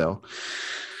 Yeah. So,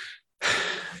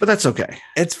 but that's okay.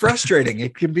 It's frustrating.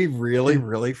 It can be really,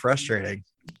 really frustrating.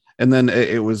 And then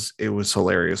it was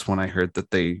hilarious when I heard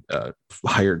that they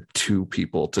hired 2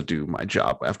 people to do my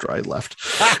job after I left.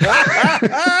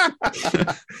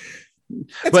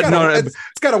 It's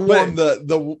got to warm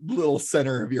the little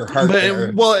center of your heart.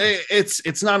 Well,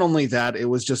 it's not only that. It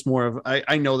was just more of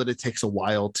I know that it takes a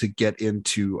while to get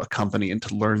into a company and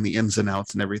to learn the ins and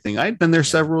outs and everything. I'd been there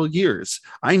several years.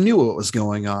 I knew what was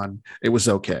going on. It was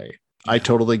okay. I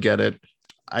totally get it.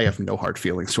 I have no hard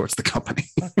feelings towards the company.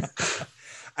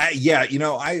 I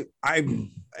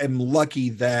am lucky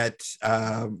that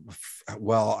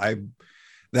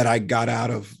I got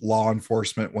out of law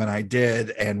enforcement when I did,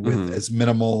 and with as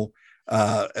minimal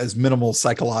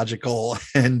psychological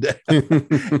and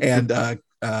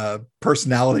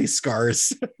personality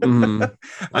scars. I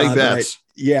bet.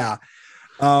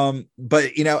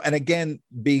 But and again,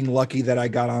 being lucky that I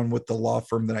got on with the law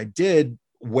firm that I did,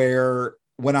 where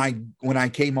when I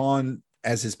came on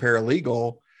as his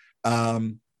paralegal,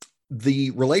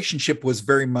 the relationship was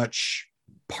very much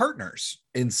partners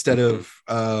instead of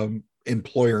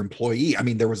employer-employee. I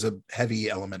mean, there was a heavy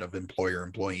element of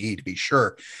employer-employee, to be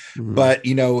sure. But,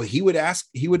 we would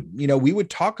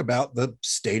talk about the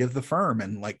state of the firm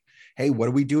and like, hey, what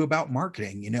do we do about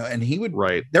marketing? And he would,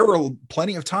 there were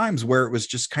plenty of times where it was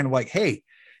just kind of like, hey,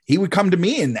 he would come to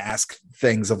me and ask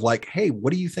things of like, hey,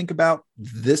 what do you think about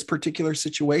this particular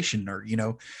situation? Or,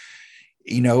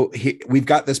 we've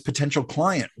got this potential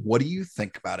client. What do you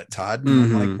think about it, Todd?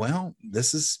 And I'm like, well,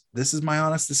 this is my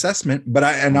honest assessment. But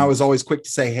I was always quick to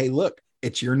say, hey, look,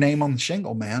 it's your name on the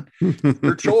shingle, man.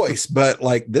 Your choice. But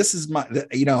like, this is my,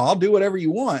 you know, I'll do whatever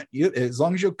you want. As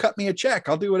long as you'll cut me a check,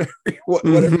 I'll do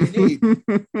whatever you need.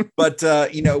 But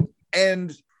you know,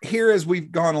 and here as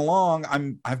we've gone along,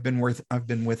 I've been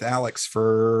with Alex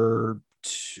for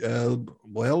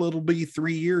well, it'll be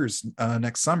 3 years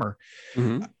next summer.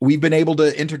 We've been able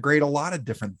to integrate a lot of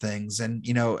different things, and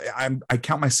you know, I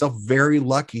count myself very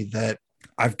lucky that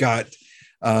I've got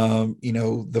you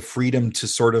know, the freedom to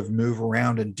sort of move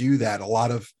around and do that. A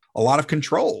lot of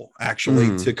control,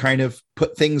 actually, to kind of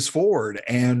put things forward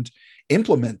and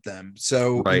implement them.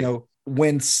 So you know,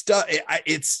 when stuff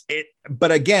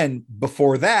but again,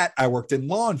 before that, I worked in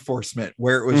law enforcement,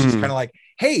 where it was just kind of like,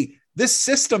 hey, this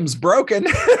system's broken.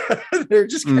 They're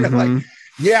just kind of like,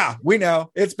 yeah, we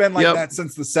know it's been like that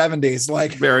since the 70s,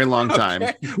 like very long time.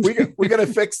 We're gonna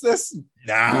fix this.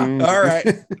 Nah. All right,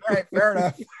 fair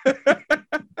enough.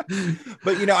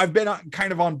 But you know, I've been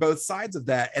kind of on both sides of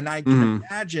that, and I can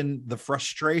imagine the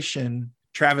frustration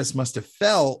Travis must have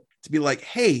felt to be like,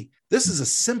 hey, this is a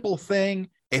simple thing.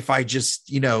 If I just,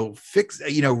 you know,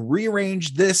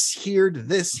 rearrange this here to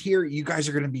this here, you guys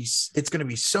are it's going to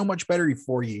be so much better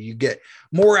for you. You get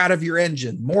more out of your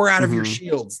engine, more out of your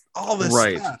shields, all this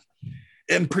stuff,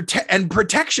 and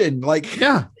protection. Like,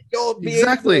 you'll be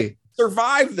able to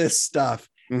survive this stuff.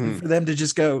 And for them to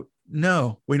just go,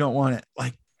 no, we don't want it.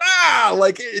 Like,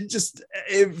 like it just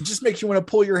makes you want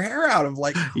to pull your hair out of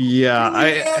like,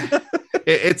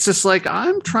 it's just like,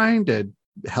 I'm trying to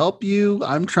help you.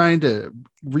 I'm trying to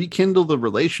rekindle the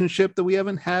relationship that we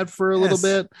haven't had for a little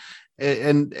bit,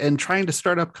 and trying to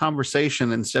start up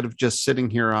conversation instead of just sitting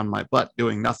here on my butt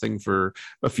doing nothing for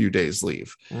a few days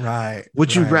leave. Right.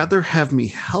 Would you rather have me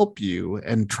help you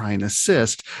and try and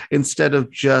assist instead of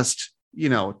just, you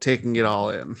know, taking it all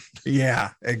in?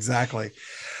 Yeah, exactly.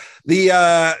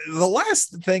 The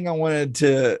last thing I wanted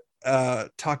to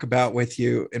talk about with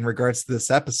you in regards to this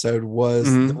episode was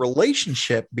the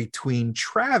relationship between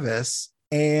Travis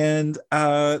and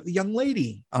the young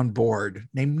lady on board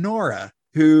named Nora,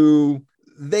 who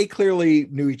they clearly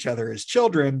knew each other as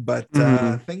children, but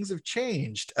things have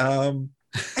changed. I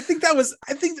think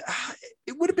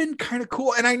it would have been kind of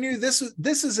cool. And I knew this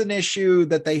is an issue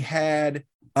that they had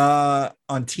on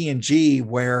TNG,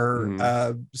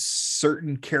 where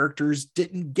certain characters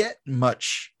didn't get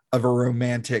much of a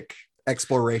romantic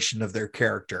exploration of their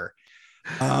character.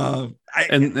 And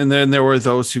then there were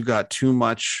those who got too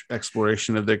much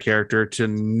exploration of their character to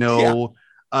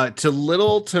to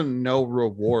little to no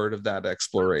reward of that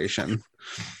exploration.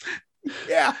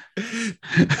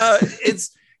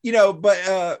 It's, you know,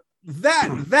 but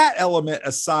that element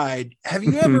aside, have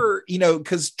you ever, you know,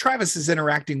 because Travis is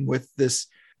interacting with this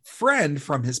friend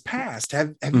from his past,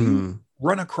 have you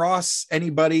run across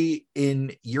anybody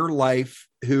in your life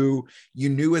who you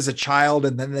knew as a child,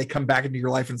 and then they come back into your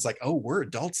life and it's like, oh, we're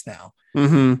adults now?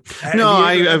 No,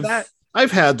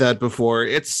 I've had that before.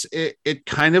 It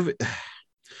kind of,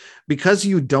 because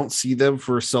you don't see them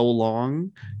for so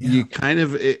long, you kind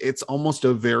of, it's almost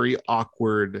a very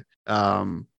awkward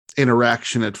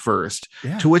interaction at first,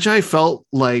 to which I felt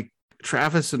like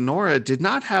Travis and Nora did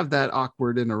not have that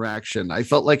awkward interaction. I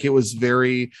felt like it was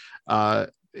very,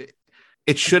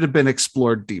 it should have been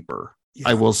explored deeper.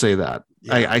 I will say that.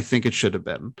 I think it should have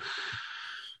been.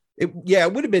 It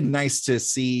would have been nice to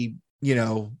see, you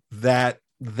know, that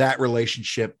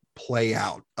relationship play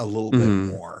out a little bit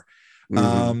more.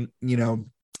 You know,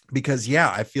 because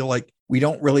I feel like we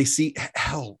don't really see,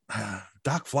 hell,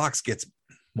 Doc Phlox gets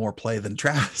more play than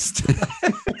Travis.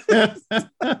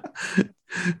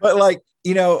 But like,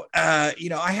 you know,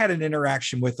 I had an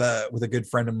interaction with a good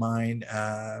friend of mine.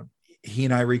 He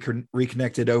and I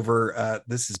reconnected over,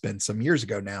 this has been some years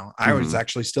ago now. I was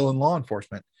actually still in law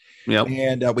enforcement.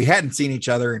 And we hadn't seen each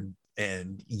other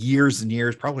in years and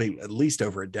years, probably at least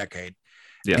over a decade.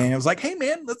 And I was like, hey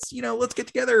man, let's get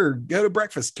together, go to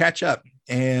breakfast, catch up.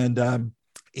 And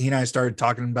he and I started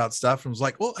talking about stuff, and was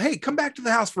like, well, hey, come back to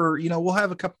the house for, we'll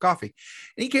have a cup of coffee.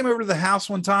 And he came over to the house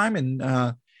one time,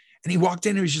 and he walked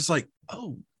in and he was just like,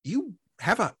 oh, you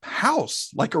have a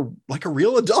house like a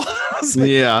real adult.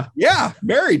 Like,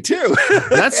 married too.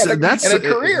 That's and a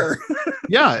career.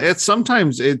 It's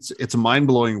sometimes it's mind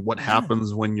blowing what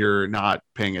happens when you're not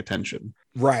paying attention.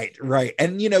 Right.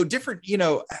 And different,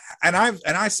 and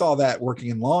I saw that working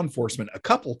in law enforcement a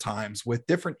couple times with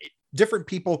different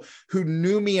people who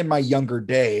knew me in my younger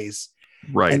days.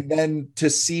 Right. And then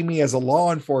to see me as a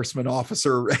law enforcement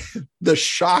officer, the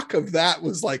shock of that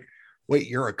was like, wait,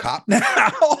 you're a cop now?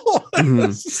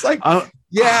 It's just like,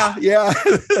 Yeah.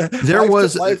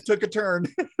 Life took a turn.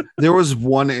 There was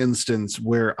one instance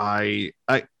where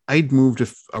I'd moved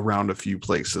around a few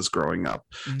places growing up,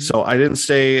 so I didn't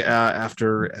stay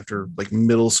after like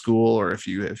middle school, or if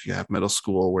you have middle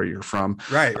school where you're from,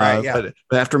 right? Yeah.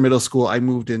 But after middle school, I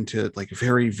moved into like a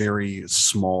very, very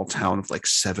small town of like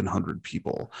 700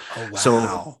 people. Oh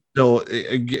wow! So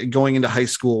going into high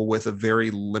school with a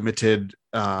very limited,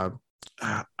 a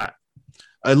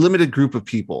limited group of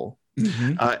people.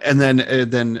 And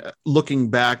then looking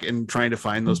back and trying to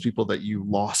find those people that you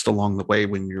lost along the way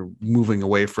when you're moving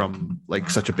away from like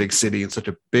such a big city and such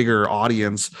a bigger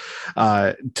audience,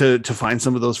 to find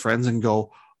some of those friends and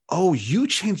go, oh, you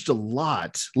changed a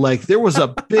lot. Like there were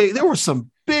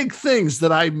some big things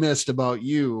that I missed about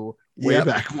you way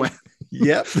back when.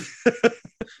 Yep.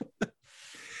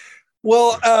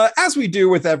 Well, as we do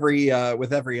with every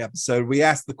episode, we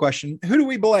ask the question, who do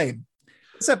we blame?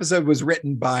 This episode was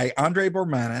written by Andre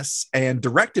Bormanis and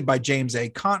directed by James A.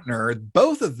 Contner.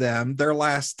 Both of them, their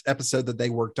last episode that they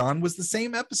worked on was the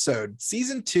same episode,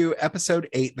 season 2, episode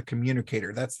 8, The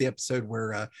Communicator. That's the episode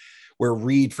where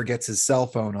Reed forgets his cell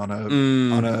phone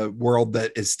on a world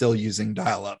that is still using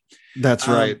dial-up. That's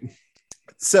right.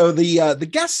 So the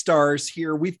guest stars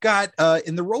here, we've got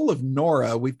in the role of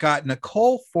Nora, we've got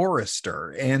Nicole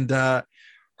Forrester, and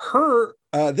her.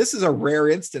 This is a rare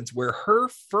instance where her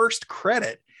first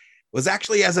credit was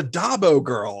actually as a Dabo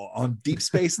girl on Deep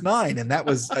Space Nine. And that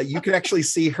was, you could actually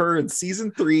see her in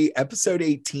season 3, episode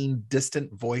 18,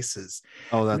 Distant Voices.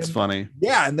 Oh, that's funny.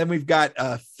 Yeah. And then we've got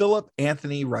Philip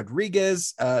Anthony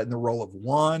Rodriguez in the role of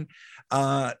Juan.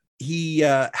 He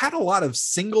had a lot of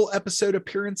single episode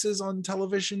appearances on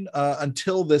television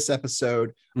until this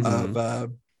episode of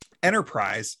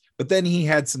Enterprise. But then he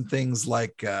had some things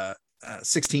like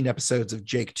 16 episodes of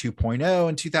Jake 2.0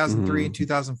 in 2003 and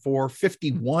 2004,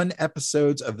 51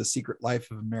 episodes of The Secret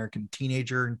Life of American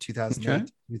Teenager in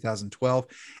 2008, 2012,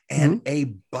 and a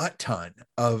butt ton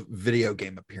of video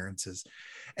game appearances.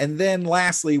 And then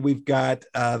lastly, we've got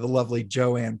the lovely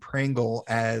Joanne Pringle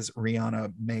as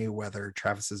Rihanna Mayweather,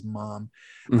 Travis's mom.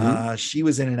 She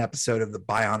was in an episode of The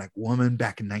Bionic Woman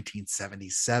back in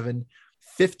 1977.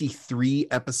 53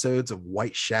 episodes of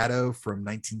White Shadow from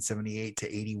 1978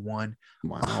 to 81,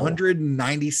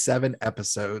 197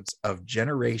 episodes of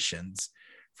Generations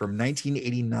from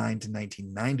 1989 to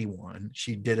 1991.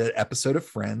 She did an episode of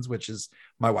Friends, which is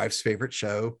my wife's favorite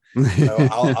show. So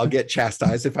I'll get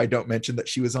chastised if I don't mention that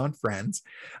she was on Friends.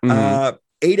 8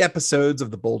 episodes of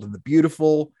The Bold and the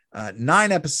Beautiful,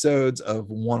 9 episodes of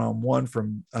One-on-One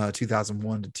from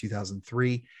 2001 to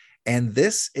 2003. And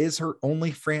this is her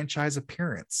only franchise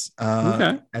appearance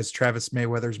as Travis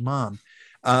Mayweather's mom.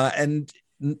 And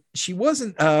she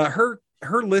wasn't, her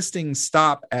listings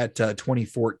stop at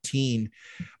 2014,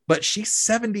 but she's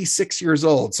 76 years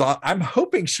old. So I'm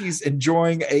hoping she's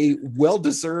enjoying a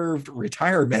well-deserved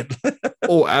retirement.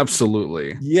 Oh,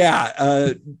 absolutely.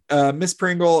 Yeah. Miss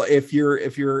Pringle, if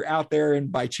you're out there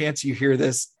and by chance you hear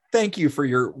this, thank you for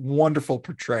your wonderful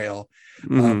portrayal of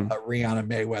Rihanna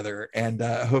Mayweather, and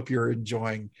I hope you're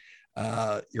enjoying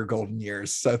your golden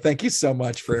years. So thank you so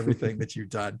much for everything that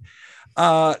you've done.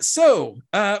 So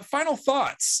final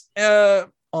thoughts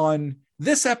on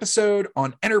this episode,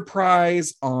 on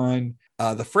Enterprise, on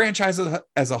the franchise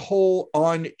as a whole,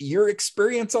 on your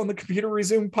experience on the Computer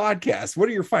Resume podcast. What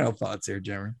are your final thoughts here,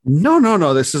 Jeremy?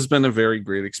 No. This has been a very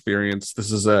great experience.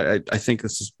 This is I think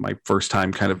this is my first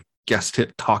time kind of guest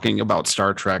hit talking about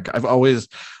Star Trek. I've always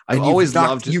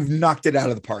loved it. You've knocked it out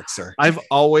of the park, sir. I've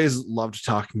always loved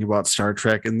talking about Star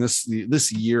Trek, and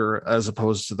this year, as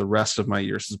opposed to the rest of my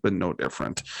years, has been no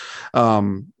different.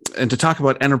 And to talk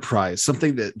about Enterprise,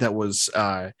 something that was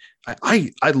I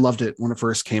loved it when it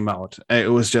first came out. It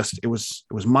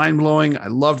was mind blowing. I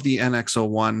loved the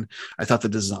NX-01. I thought the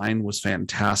design was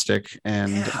fantastic,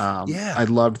 and I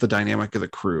loved the dynamic of the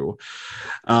crew.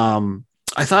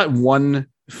 I thought one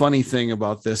funny thing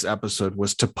about this episode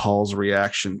was T'Pol's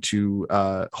reaction to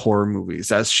horror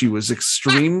movies, as she was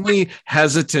extremely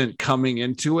hesitant coming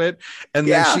into it, and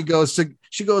then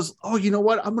she goes, oh, you know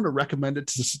what, I'm going to recommend it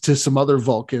to some other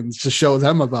Vulcans to show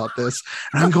them about this.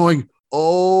 And I'm going,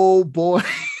 oh boy.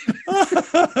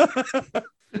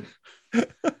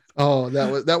 Oh,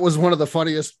 that was one of the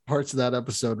funniest parts of that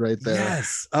episode right there.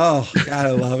 Yes. Oh God,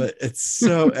 I love it. It's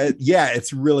so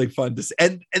it's really fun to see.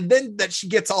 And then that she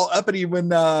gets all uppity when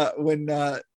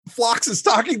Phlox is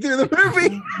talking through the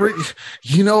movie.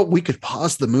 You know, we could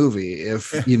pause the movie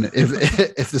if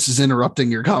if this is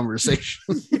interrupting your conversation.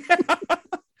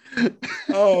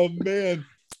 Oh man.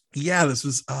 Yeah, this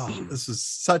was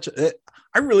such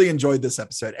I really enjoyed this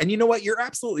episode. And you know what? You're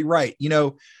absolutely right. You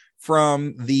know,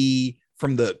 from the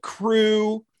from the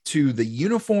crew to the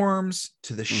uniforms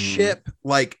to the ship.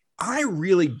 Like, I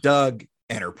really dug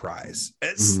Enterprise.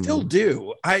 I still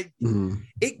do.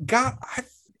 It got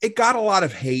a lot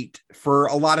of hate for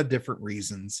a lot of different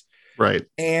reasons. Right.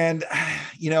 And,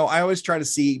 I always try to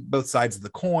see both sides of the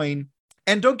coin.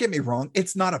 And don't get me wrong,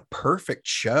 it's not a perfect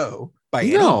show by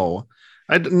any means.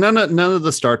 None of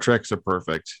the Star Treks are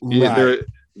perfect. Right.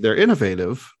 They're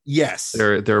innovative. Yes.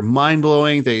 They're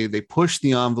mind-blowing. They push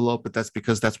the envelope, but that's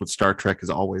because that's what Star Trek has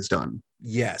always done.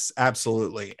 Yes,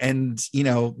 absolutely. And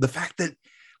the fact that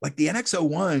like the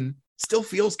NX-01 still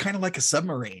feels kind of like a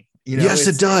submarine. Yes,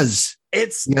 it does.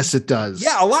 Yes, it does.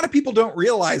 Yeah, a lot of people don't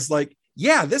realize, like,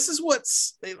 yeah, this is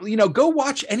what's, go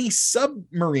watch any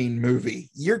submarine movie.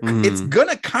 It's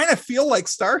gonna kind of feel like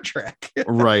Star Trek.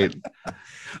 Right.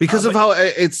 Because of how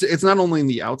it's not only in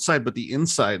the outside, but the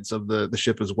insides of the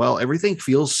ship as well. Everything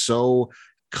feels so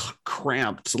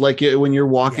cramped. Like when you're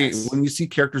walking, when you see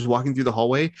characters walking through the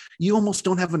hallway, you almost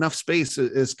don't have enough space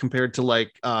as compared to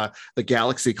like the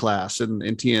Galaxy class in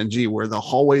TNG, where the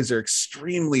hallways are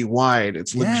extremely wide.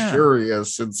 It's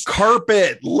luxurious. It's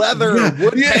carpet, leather,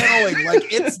 wood paneling.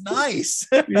 Like, it's nice.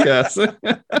 Yes.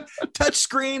 Touch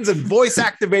screens and voice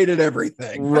activated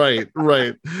everything. Right.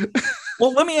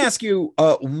 Well, let me ask you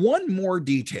one more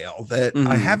detail that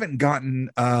I haven't gotten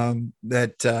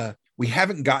that we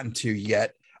haven't gotten to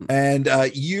yet. And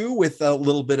you, with a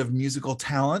little bit of musical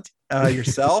talent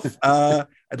yourself, I'd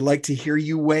like to hear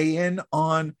you weigh in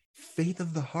on Faith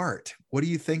of the Heart. What do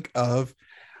you think of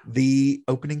the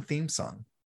opening theme song?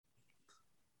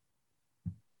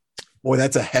 Boy,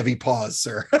 that's a heavy pause,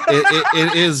 sir.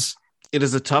 It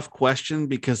is a tough question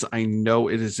because I know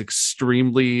it is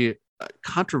extremely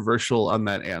controversial on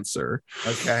that answer.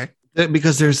 Okay.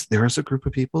 Because there's a group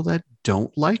of people that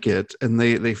don't like it, and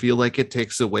they feel like it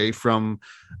takes away from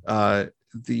the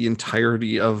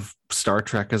entirety of Star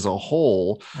Trek as a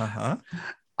whole.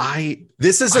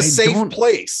 This is a safe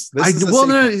place. That's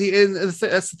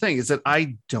the thing, is that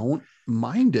I don't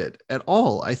mind it at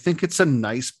all. I think it's a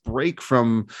nice break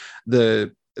from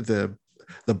the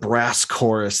brass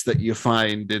chorus that you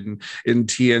find in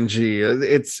TNG.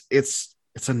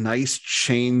 It's a nice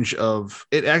change of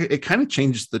it. It kind of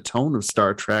changes the tone of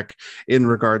Star Trek in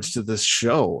regards to this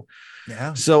show.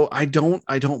 Yeah. So I don't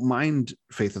mind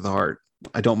Faith of the Heart.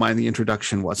 I don't mind the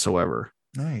introduction whatsoever.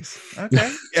 Nice.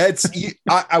 Okay.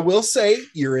 I will say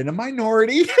you're in a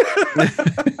minority.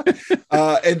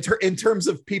 In terms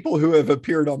of people who have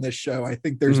appeared on this show, I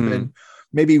think there's been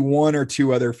maybe one or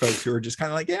two other folks who are just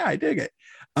kind of like, yeah, I dig it.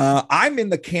 I'm in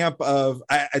the camp of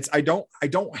I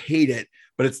don't hate it,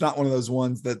 but it's not one of those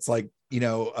ones that's like,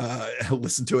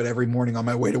 listen to it every morning on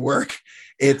my way to work.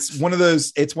 It's one of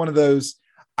those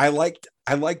I like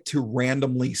to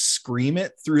randomly scream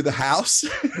it through the house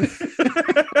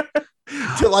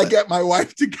till I get my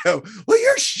wife to go, will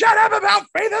you shut up about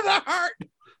Faith of the Heart?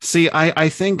 See, I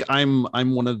think I'm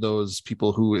one of those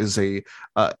people who is a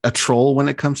troll when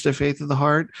it comes to Faith of the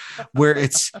Heart, where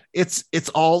it's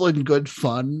all in good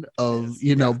fun of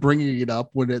bringing it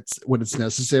up when it's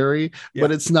necessary,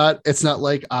 but it's not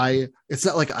like I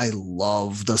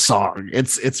love the song.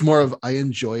 It's more of I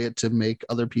enjoy it to make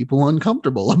other people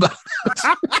uncomfortable about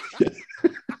it.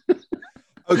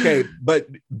 Okay, but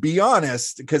be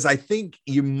honest, because I think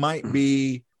you might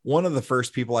be one of the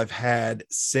first people I've had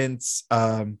since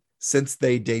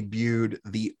they debuted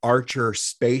the Archer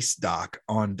space doc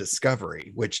on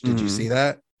Discovery. Which, did you see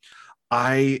that?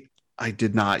 I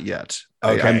did not yet.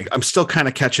 Okay, I'm still kind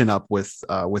of catching up with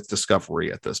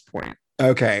Discovery at this point.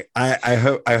 Okay, I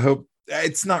hope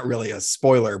it's not really a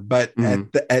spoiler, but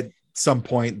at some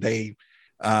point they,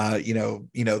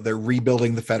 they're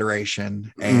rebuilding the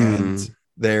Federation and.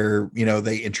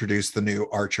 They introduced the new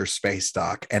Archer space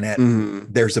dock, and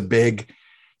there's a big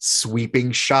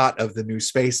sweeping shot of the new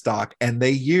space dock, and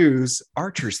they use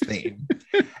Archer's theme.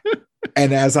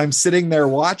 And as I'm sitting there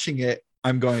watching it,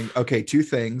 I'm going, okay, two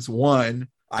things. One,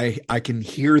 I can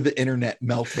hear the internet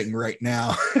melting right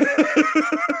now.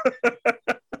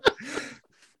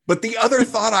 But the other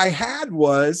thought I had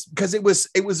was, because it was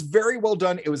very well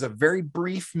done. It was a very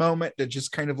brief moment that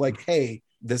just kind of like, hey,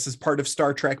 this is part of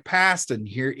Star Trek past, and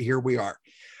here we are.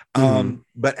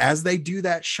 But as they do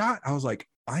that shot, I was like,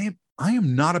 I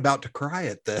am not about to cry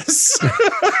at this.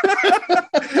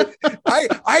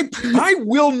 I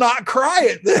will not cry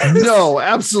at this. No,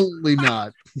 absolutely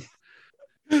not.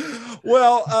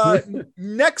 Well,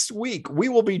 next week we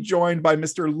will be joined by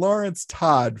Mr. Lawrence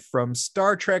Todd from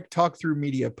Star Trek Talk Through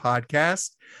Media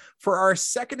podcast for our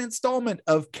second installment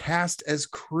of Cast as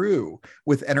Crew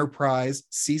with Enterprise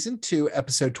Season 2,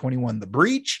 Episode 21, The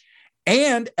Breach,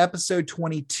 and episode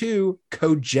 22,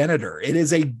 Cogenitor. It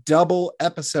is a double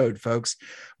episode, folks,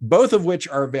 both of which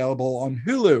are available on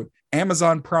Hulu,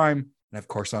 Amazon Prime, and of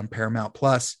course on Paramount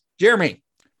Plus. Jeremy,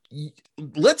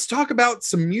 let's talk about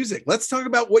some music. Let's talk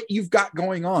about what you've got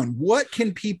going on. What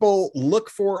can people look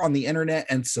for on the internet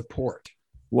and support?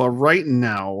 Well, right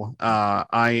now,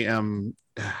 I'm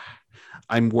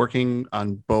working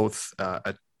on both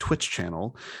a Twitch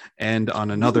channel and on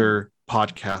another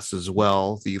podcast as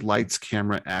well, the Lights,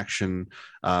 Camera, Action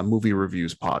movie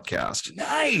reviews podcast.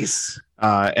 Nice.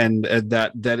 And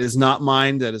that is not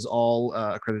mine. That is all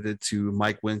accredited to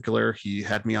Mike Winkler. He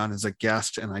had me on as a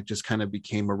guest, and I just kind of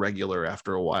became a regular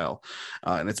after a while.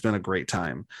 And it's been a great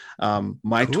time.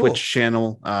 My Cool. Twitch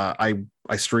channel, I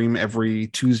stream every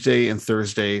Tuesday and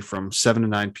Thursday from 7 to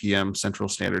 9 p.m. Central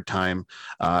Standard Time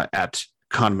at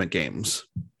Condiment Games.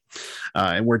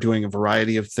 And we're doing a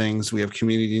variety of things. We have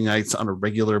community nights on a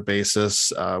regular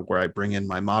basis where I bring in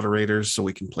my moderators so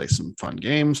we can play some fun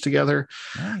games together.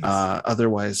 Nice.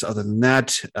 Other than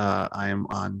that, I am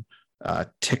on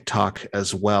TikTok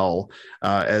as well,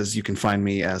 as you can find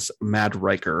me as Mad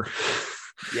Riker.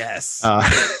 Yes.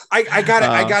 I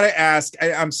gotta ask.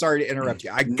 I'm sorry to interrupt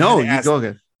you. You go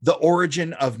ahead. The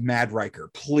origin of Mad Riker,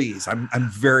 please. I'm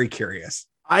very curious.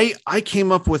 I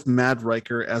came up with Mad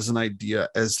Riker as an idea,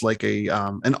 as like a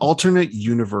an alternate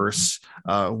universe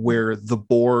where the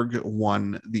Borg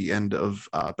won the end of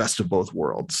Best of Both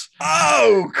Worlds.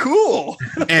 Oh, cool.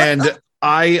 And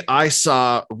I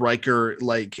saw Riker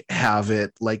like have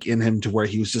it like in him to where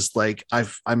he was just like,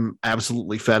 I'm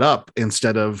absolutely fed up.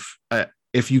 Instead of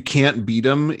if you can't beat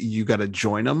him, you got to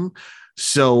join him.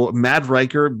 So Mad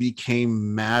Riker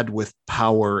became mad with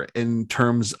power in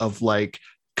terms of like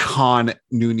Khan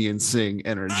Noonien Singh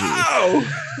energy. Oh.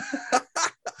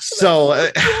 So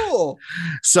cool.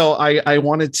 So I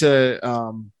wanted to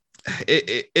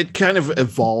it kind of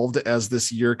evolved as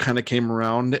this year kind of came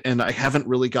around, and I haven't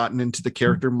really gotten into the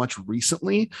character much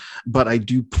recently, but I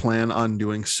do plan on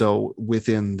doing so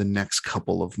within the next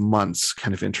couple of months,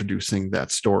 kind of introducing that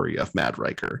story of Mad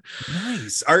Riker.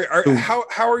 Nice.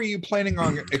 How are you planning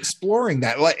on exploring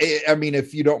that? Like, I mean,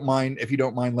 if you don't mind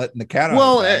letting the cat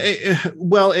out.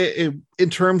 Well, in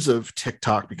terms of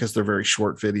TikTok, because they're very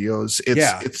short videos,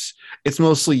 it's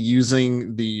mostly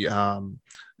using the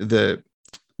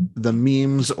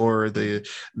memes or the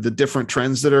different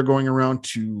trends that are going around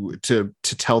to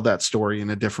tell that story in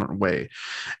a different way.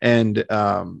 And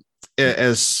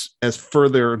as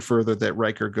further and further that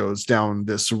Riker goes down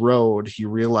this road, he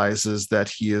realizes that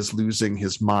he is losing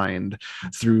his mind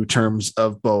through terms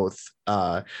of both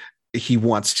he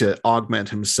wants to augment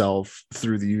himself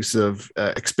through the use of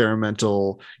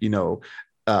experimental,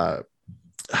 I'm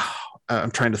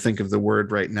trying to think of the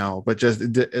word right now, but just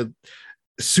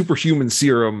superhuman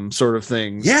serum sort of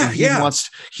thing.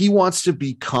 He wants to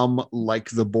become like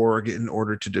the Borg in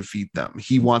order to defeat them.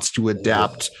 He wants to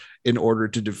adapt in order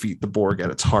to defeat the Borg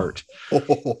at its heart.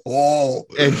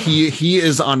 And he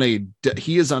is on a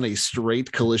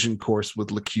straight collision course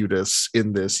with Locutus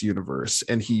in this universe.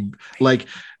 And he like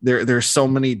there's so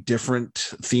many different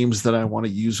themes that I want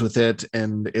to use with it,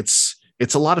 and it's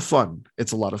a lot of fun.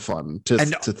 It's a lot of fun to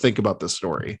think about this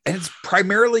story. And it's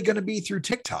primarily going to be through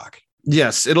TikTok.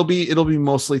 Yes, it'll be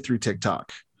mostly through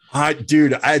TikTok.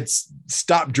 Dude, I'd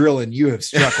stop drilling. You have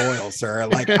struck oil, sir.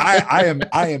 Like I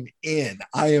am in.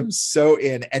 I am so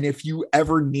in. And if you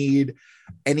ever need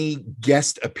any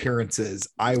guest appearances,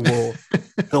 I will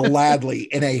gladly,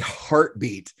 in a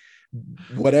heartbeat,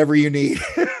 whatever you need.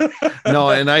 No,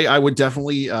 and I would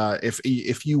definitely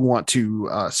if you want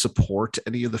to support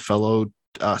any of the fellow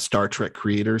Star Trek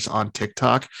creators on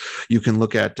TikTok, you can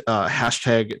look at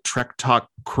hashtag Trek Talk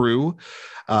Crew,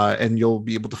 and you'll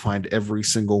be able to find every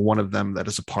single one of them that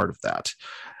is a part of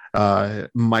that.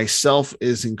 Myself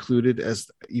is included, as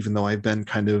even though I've been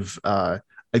kind of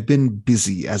I've been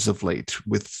busy as of late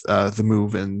with the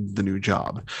move and the new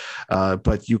job,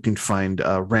 but you can find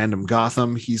Random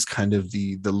Gotham. He's kind of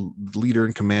the leader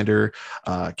and commander.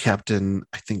 Captain,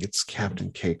 I think it's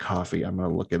Captain K Coffee. I'm going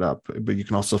to look it up, but you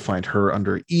can also find her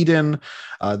under Eden.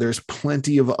 There's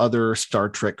plenty of other Star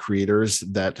Trek creators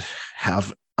that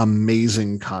have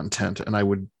amazing content, and I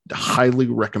would highly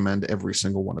recommend every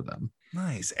single one of them.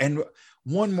 Nice. And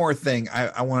one more thing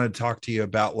I want to talk to you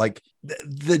about, like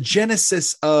the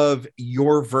genesis of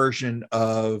your version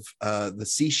of the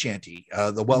sea shanty,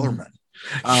 the Wellerman.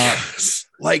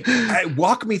 Like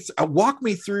walk me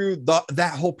through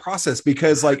that whole process,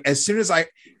 because like as soon as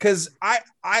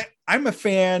I'm a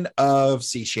fan of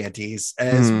sea shanties,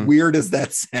 as weird as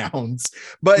that sounds,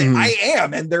 but I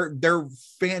am, and they're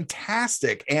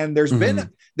fantastic. And there's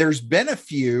been a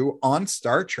few on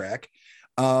Star Trek.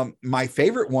 My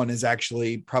favorite one is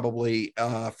actually probably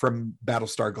from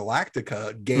Battlestar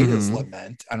Galactica, Gata's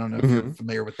Lament. I don't know if you're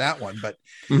familiar with that one, but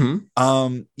you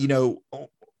know,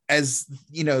 as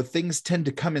you know, things tend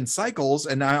to come in cycles,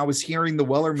 and I was hearing the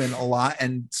Wellerman a lot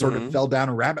and sort of fell down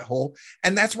a rabbit hole,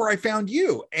 and that's where I found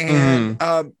you. And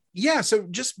so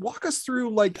just walk us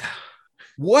through like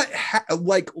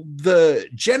like the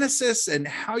genesis and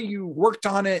how you worked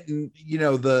on it, and you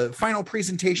know, the final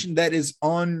presentation that is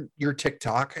on your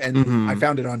TikTok, and I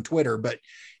found it on Twitter, but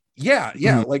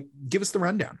like give us the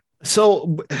rundown.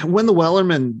 So when the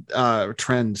Wellerman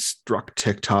trend struck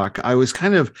TikTok, I was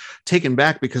kind of taken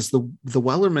back, because the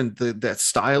Wellerman, that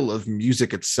style of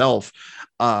music itself,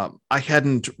 I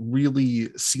hadn't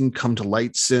really seen come to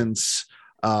light since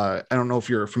I don't know if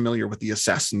you're familiar with the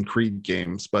Assassin's Creed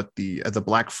games, but the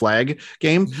Black Flag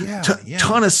game,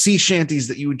 ton of sea shanties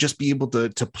that you would just be able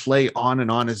to play on and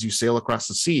on as you sail across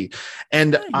the sea.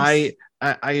 And nice.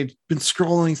 I had been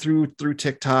scrolling through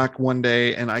TikTok one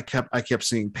day, and I kept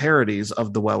seeing parodies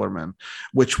of the Wellerman,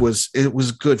 which was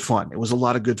good fun. It was a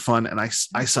lot of good fun, and I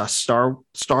saw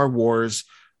Star Wars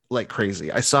like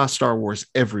crazy. I saw Star Wars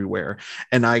everywhere,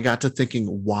 and I got to thinking,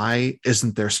 why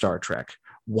isn't there Star Trek?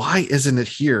 Why isn't it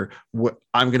here?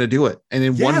 I'm going to do it. And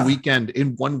in one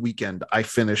weekend, I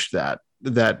finished that.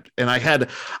 And I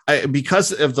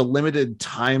because of the limited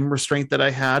time restraint that I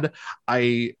had,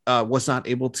 I was not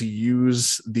able to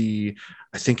use I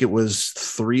think it was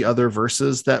 3 other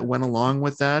verses that went along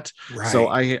with that. Right. So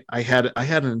I had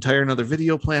an entire another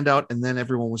video planned out, and then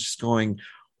everyone was just going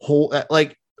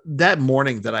like that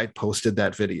morning that I posted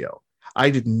that video, I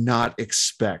did not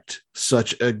expect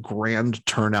such a grand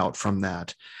turnout from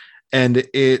that. And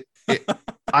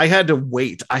I had to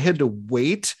wait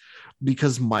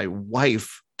because my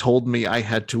wife told me I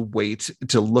had to wait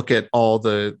to look at all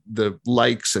the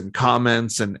likes and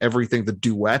comments and everything, the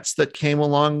duets that came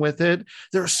along with it.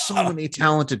 There are so many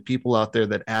talented people out there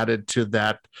that added to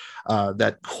that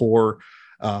core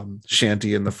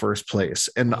shanty in the first place.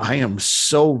 And I am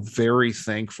so very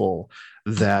thankful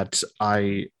that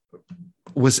I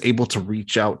was able to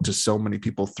reach out to so many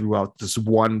people throughout this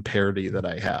one parody that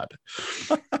I had.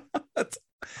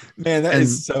 That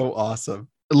is so awesome.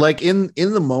 Like in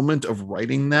the moment of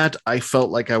writing that, I felt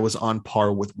like I was on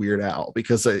par with Weird Al,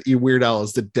 because Weird Al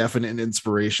is the definite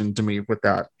inspiration to me with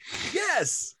that.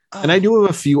 Yes. And I do have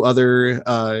a few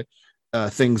other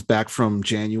things back from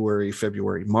January,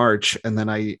 February, March. And then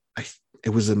it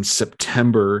was in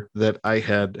September that I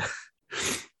had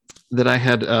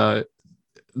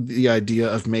the idea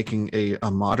of making a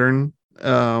modern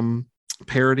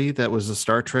parody that was a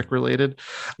Star Trek related.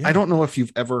 Yeah. I don't know if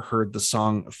you've ever heard the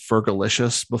song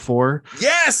Fergalicious before.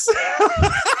 Yes.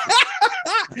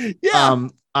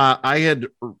 I had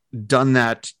done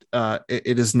that.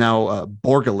 It is now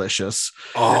Borgalicious.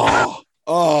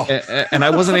 And I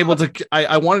wasn't able to.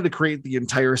 I wanted to create the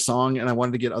entire song, and I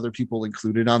wanted to get other people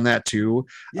included on that too.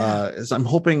 As I'm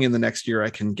hoping in the next year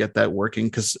I can get that working,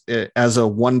 because as a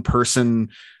one-person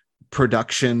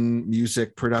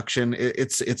music production,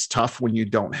 it's tough when you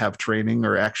don't have training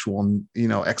or actual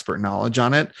expert knowledge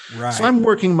on it. Right. So I'm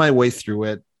working my way through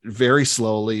it very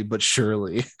slowly but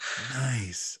surely.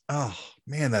 Nice. Oh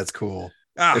man, that's cool.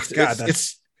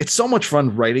 It's so much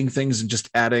fun writing things and just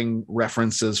adding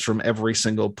references from every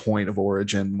single point of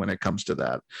origin when it comes to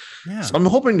that. Yeah. So I'm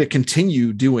hoping to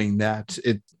continue doing that.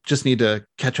 It just need to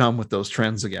catch on with those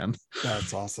trends again.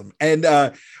 That's awesome. And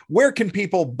where can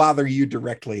people bother you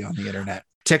directly on the internet?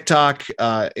 TikTok,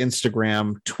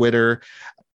 Instagram, Twitter,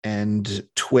 and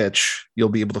Twitch. You'll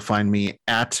be able to find me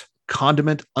at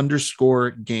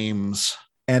condiment_games.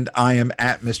 And I am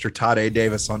at Mr. Todd A.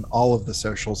 Davis on all of the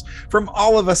socials. From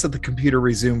all of us at the Computer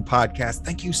Resume podcast,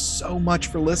 thank you so much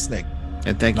for listening.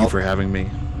 And thank you for having me.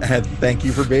 And thank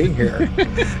you for being here.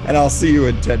 And I'll see you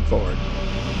in 10 Forward.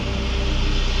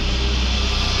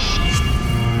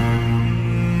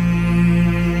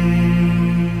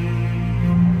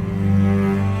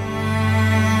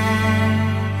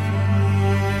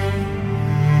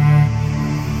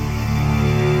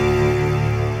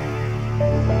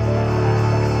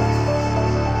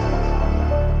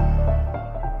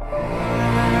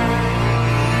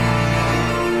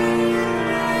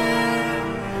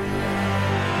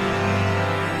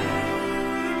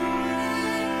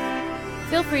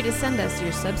 free to send us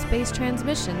your subspace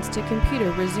transmissions to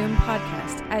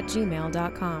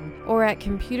computerresumepodcast@gmail.com or at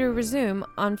Computer Resume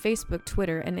on Facebook,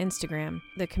 Twitter, and Instagram.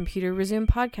 The Computer Resume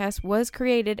podcast was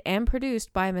created and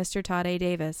produced by Mr. Todd A.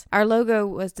 Davis. Our logo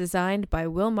was designed by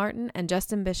Will Martin and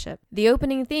Justin Bishop. The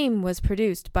opening theme was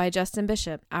produced by Justin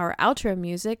Bishop. Our outro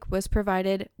music was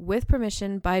provided with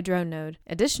permission by Drone Node.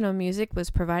 Additional music was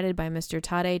provided by Mr.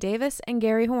 Todd A. Davis and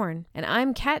Gary Horn. And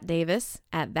I'm Kat Davis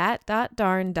at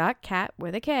that.darn.cat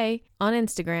with a K on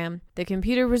Instagram. The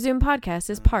Computer Resume podcast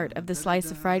is part of the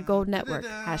Slice of Fried Gold Network.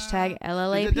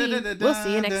 #LLAP. We'll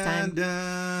see you next time.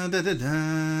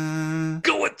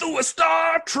 Going through a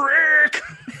Star Trek.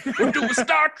 We're doing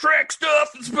Star Trek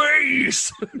stuff in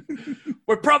space.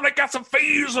 We probably got some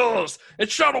phasers and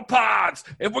shuttle pods,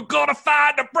 and we're gonna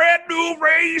find a brand new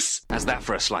race. How's that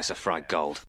for a slice of fried gold?